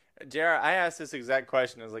 Jared, I asked this exact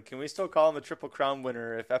question. I was like, can we still call him the Triple Crown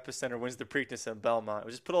winner if Epicenter wins the Preakness in Belmont?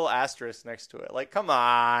 We just put a little asterisk next to it. Like, come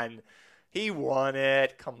on. He won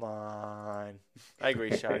it. Come on. I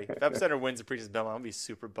agree, Shotty. If Epicenter wins the Preakness in Belmont, I'll be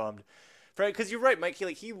super bummed. Because you're right, Mike.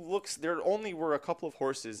 He looks. There only were a couple of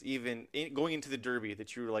horses even going into the Derby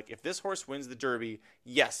that you were like, if this horse wins the Derby,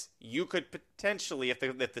 yes, you could potentially, if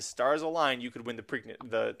the stars align, you could win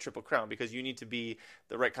the Triple Crown, because you need to be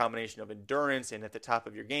the right combination of endurance and at the top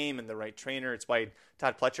of your game and the right trainer. It's why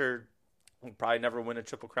Todd Pletcher will probably never win a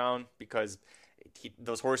Triple Crown, because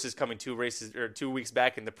those horses coming 2 weeks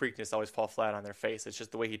back in the Preakness always fall flat on their face. It's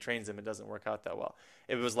just the way he trains them. It doesn't work out that well.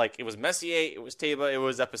 It was Messier, it was Taba, it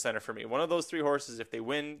was Epicenter for me. One of those 3 horses, if they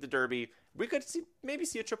win the Derby, we could maybe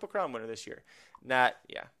see a Triple Crown winner this year.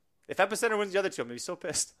 If Epicenter wins the other 2, I'm going to be so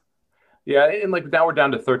pissed. Yeah, and like now we're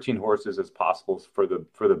down to 13 horses as possible for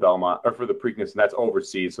the Belmont or for the Preakness, and that's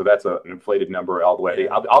overseas, so that's an inflated number all the way.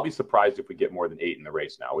 Yeah. I'll be surprised if we get more than 8 in the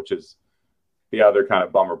race now, which is the other kind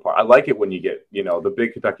of bummer part. I like it when you get, the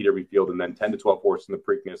big Kentucky Derby field and then 10 to 12 horses in the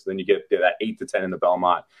Preakness. Then you get that 8 to 10 in the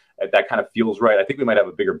Belmont. That kind of feels right. I think we might have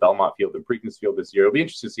a bigger Belmont field than Preakness field this year. It'll be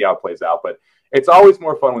interesting to see how it plays out, but it's always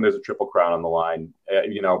more fun when there's a Triple Crown on the line,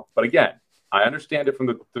 But again, I understand it from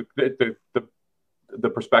the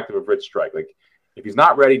perspective of Rich Strike. Like, if he's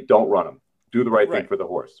not ready, don't run him. Do the right thing for the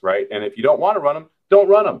horse, right? And if you don't want to run him, don't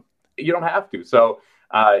run him. You don't have to. So,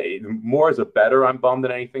 more as a bettor, I'm bummed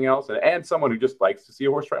than anything else, and someone who just likes to see a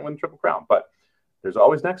horse try and win the Triple Crown. But there's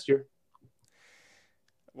always next year.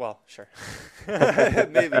 Well, sure,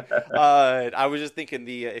 maybe. I was just thinking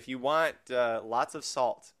if you want lots of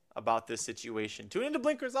salt about this situation, tune into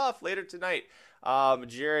Blinkers Off later tonight.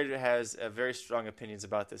 Jared has very strong opinions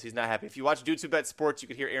about this. He's not happy. If you watch Do 2 Bet Sports, you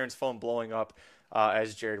could hear Aaron's phone blowing up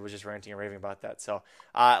as Jared was just ranting and raving about that. So,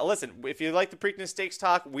 listen, if you like the Preakness Stakes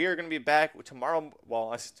talk, we are going to be back tomorrow.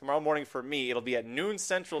 Well, tomorrow morning for me. It'll be at noon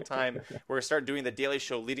Central Time. We're going to start doing the daily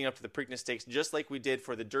show leading up to the Preakness Stakes, just like we did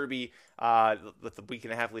for the Derby the week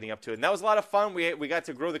and a half leading up to it. And that was a lot of fun. We got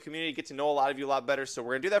to grow the community, get to know a lot of you a lot better. So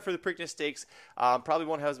we're going to do that for the Preakness Stakes. Probably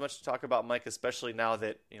won't have as much to talk about Mike, especially now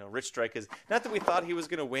that Rich Strike is, not that we thought he was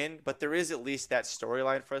going to win, but there is at least that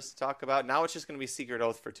storyline for us to talk about. Now it's just going to be Secret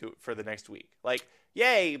Oath for the next week. Like,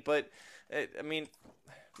 yay, but I mean,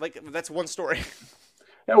 like, that's one story.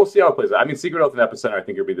 Yeah, we'll see how it plays out. I mean, Secret Oath and Epicenter, I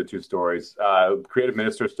think, will be the 2 stories. Creative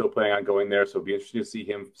Minister is still planning on going there, so it'll be interesting to see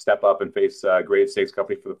him step up and face Grade Stakes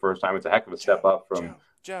Company for the first time. It's a heck of a step up from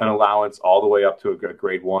an allowance all the way up to a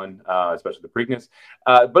Grade 1, especially the Preakness.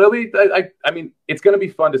 But it'll be, I mean, it's going to be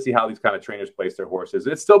fun to see how these kind of trainers place their horses.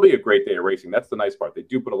 It'll still be a great day of racing. That's the nice part. They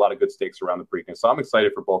do put a lot of good stakes around the Preakness, so I'm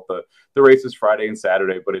excited for both the races Friday and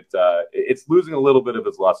Saturday. But it's losing a little bit of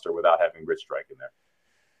its luster without having Rich Strike in there.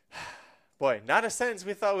 Boy, not a sentence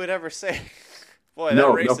we thought we'd ever say. Boy,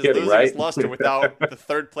 that race is losing its luster without the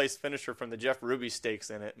 3rd place finisher from the Jeff Ruby Stakes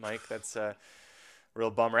in it, Mike. That's real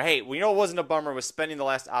bummer. Hey, we know it wasn't a bummer was spending the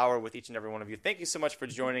last hour with each and every one of you. Thank you so much for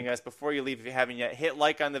joining us. Before you leave, if you haven't yet, hit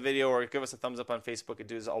like on the video or give us a thumbs up on Facebook. It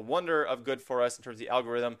does a wonder of good for us in terms of the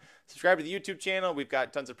algorithm. Subscribe to the YouTube channel. We've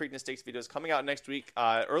got tons of Preakness Stakes videos coming out next week.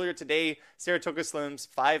 Earlier today, Saratoga Slim's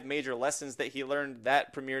 5 major lessons that he learned,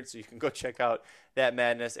 that premiered, so you can go check out that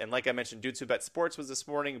madness. And like I mentioned, Do 2 Bet Sports was this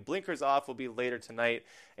morning. Blinkers Off will be later tonight.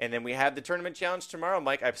 And then we have the tournament challenge tomorrow,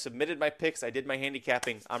 Mike. I've submitted my picks. I did my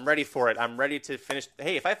handicapping. I'm ready for it. I'm ready to finish.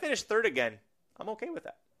 Hey, if I finish 3rd again, I'm okay with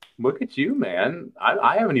that. Look at you, man.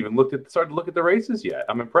 I haven't even started to look at the races yet.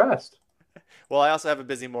 I'm impressed. Well, I also have a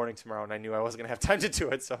busy morning tomorrow, and I knew I wasn't going to have time to do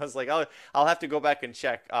it. So I was like, I'll have to go back and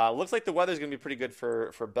check. Looks like the weather's going to be pretty good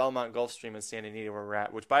for Belmont, Gulfstream, and Santa Anita where we're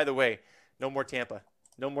at, which, by the way, no more Tampa.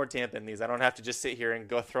 No more Tampa in these. I don't have to just sit here and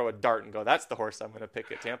go throw a dart and go, that's the horse I'm going to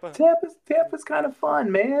pick at Tampa. Tampa's kind of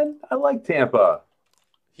fun, man. I like Tampa.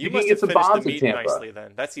 You must have finished the meet nicely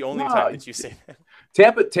then. That's the only time that you say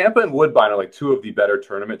that. Tampa and Woodbine are like 2 of the better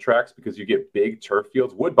tournament tracks because you get big turf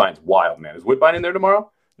fields. Woodbine's wild, man. Is Woodbine in there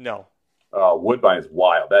tomorrow? No. Woodbine is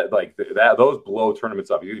wild. Those blow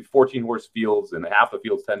tournaments up. You get 14 horse fields and half the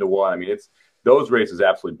fields 10-1. I mean, those races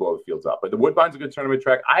absolutely blow the fields up. But the Woodbine's a good tournament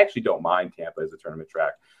track. I actually don't mind Tampa as a tournament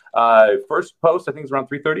track. First post, I think, is around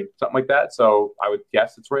 3:30, something like that. So I would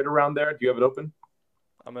guess it's right around there. Do you have it open?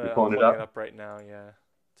 I'm pulling it up right now.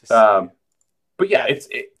 Yeah. But yeah, it's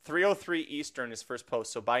 3:03 Eastern is first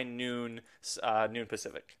post. So by noon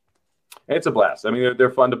Pacific. It's a blast. I mean,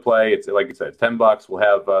 they're fun to play. It's like you said, it's $10. We'll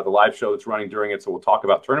have the live show that's running during it. So we'll talk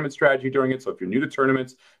about tournament strategy during it. So if you're new to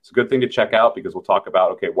tournaments, it's a good thing to check out because we'll talk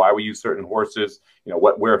about, okay, why we use certain horses,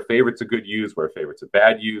 where a favorite's a good use, where a favorite's a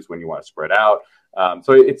bad use, when you want to spread out.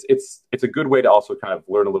 So it's a good way to also kind of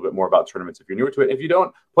learn a little bit more about tournaments if you're newer to it. If you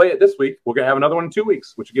don't play it this week, we're going to have another one in 2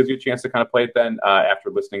 weeks, which gives you a chance to kind of play it then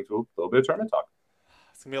after listening to a little bit of tournament talk.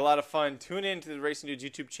 It's going to be a lot of fun. Tune in to the Racing Dudes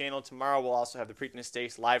YouTube channel tomorrow. We'll also have the Preakness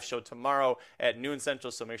Stakes live show tomorrow at noon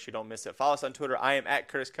Central, so make sure you don't miss it. Follow us on Twitter. I am at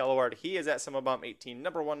Curtis Kellaward. He is at SummerBomb18,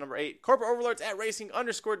 number 1, number 8. Corporate Overlords at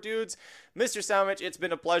Racing_Dudes. Mr. Salmich, it's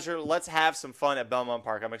been a pleasure. Let's have some fun at Belmont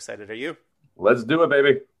Park. I'm excited. Are you? Let's do it,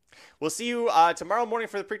 baby. We'll see you tomorrow morning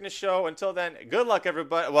for the Preakness show. Until then, good luck,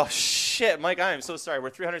 everybody. Well, shit, Mike, I am so sorry.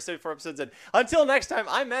 We're 374 episodes in. Until next time,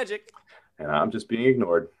 I'm Magic. And I'm just being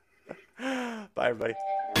ignored. Bye, everybody.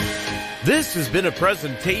 This has been a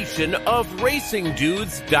presentation of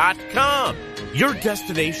RacingDudes.com, your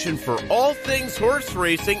destination for all things horse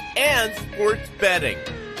racing and sports betting.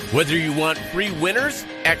 Whether you want free winners,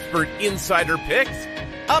 expert insider picks,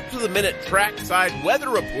 up-to-the-minute trackside weather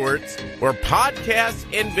reports, or podcasts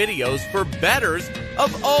and videos for bettors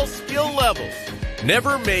of all skill levels.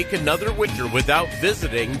 Never make another winter without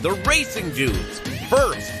visiting the Racing Dudes.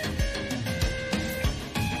 First,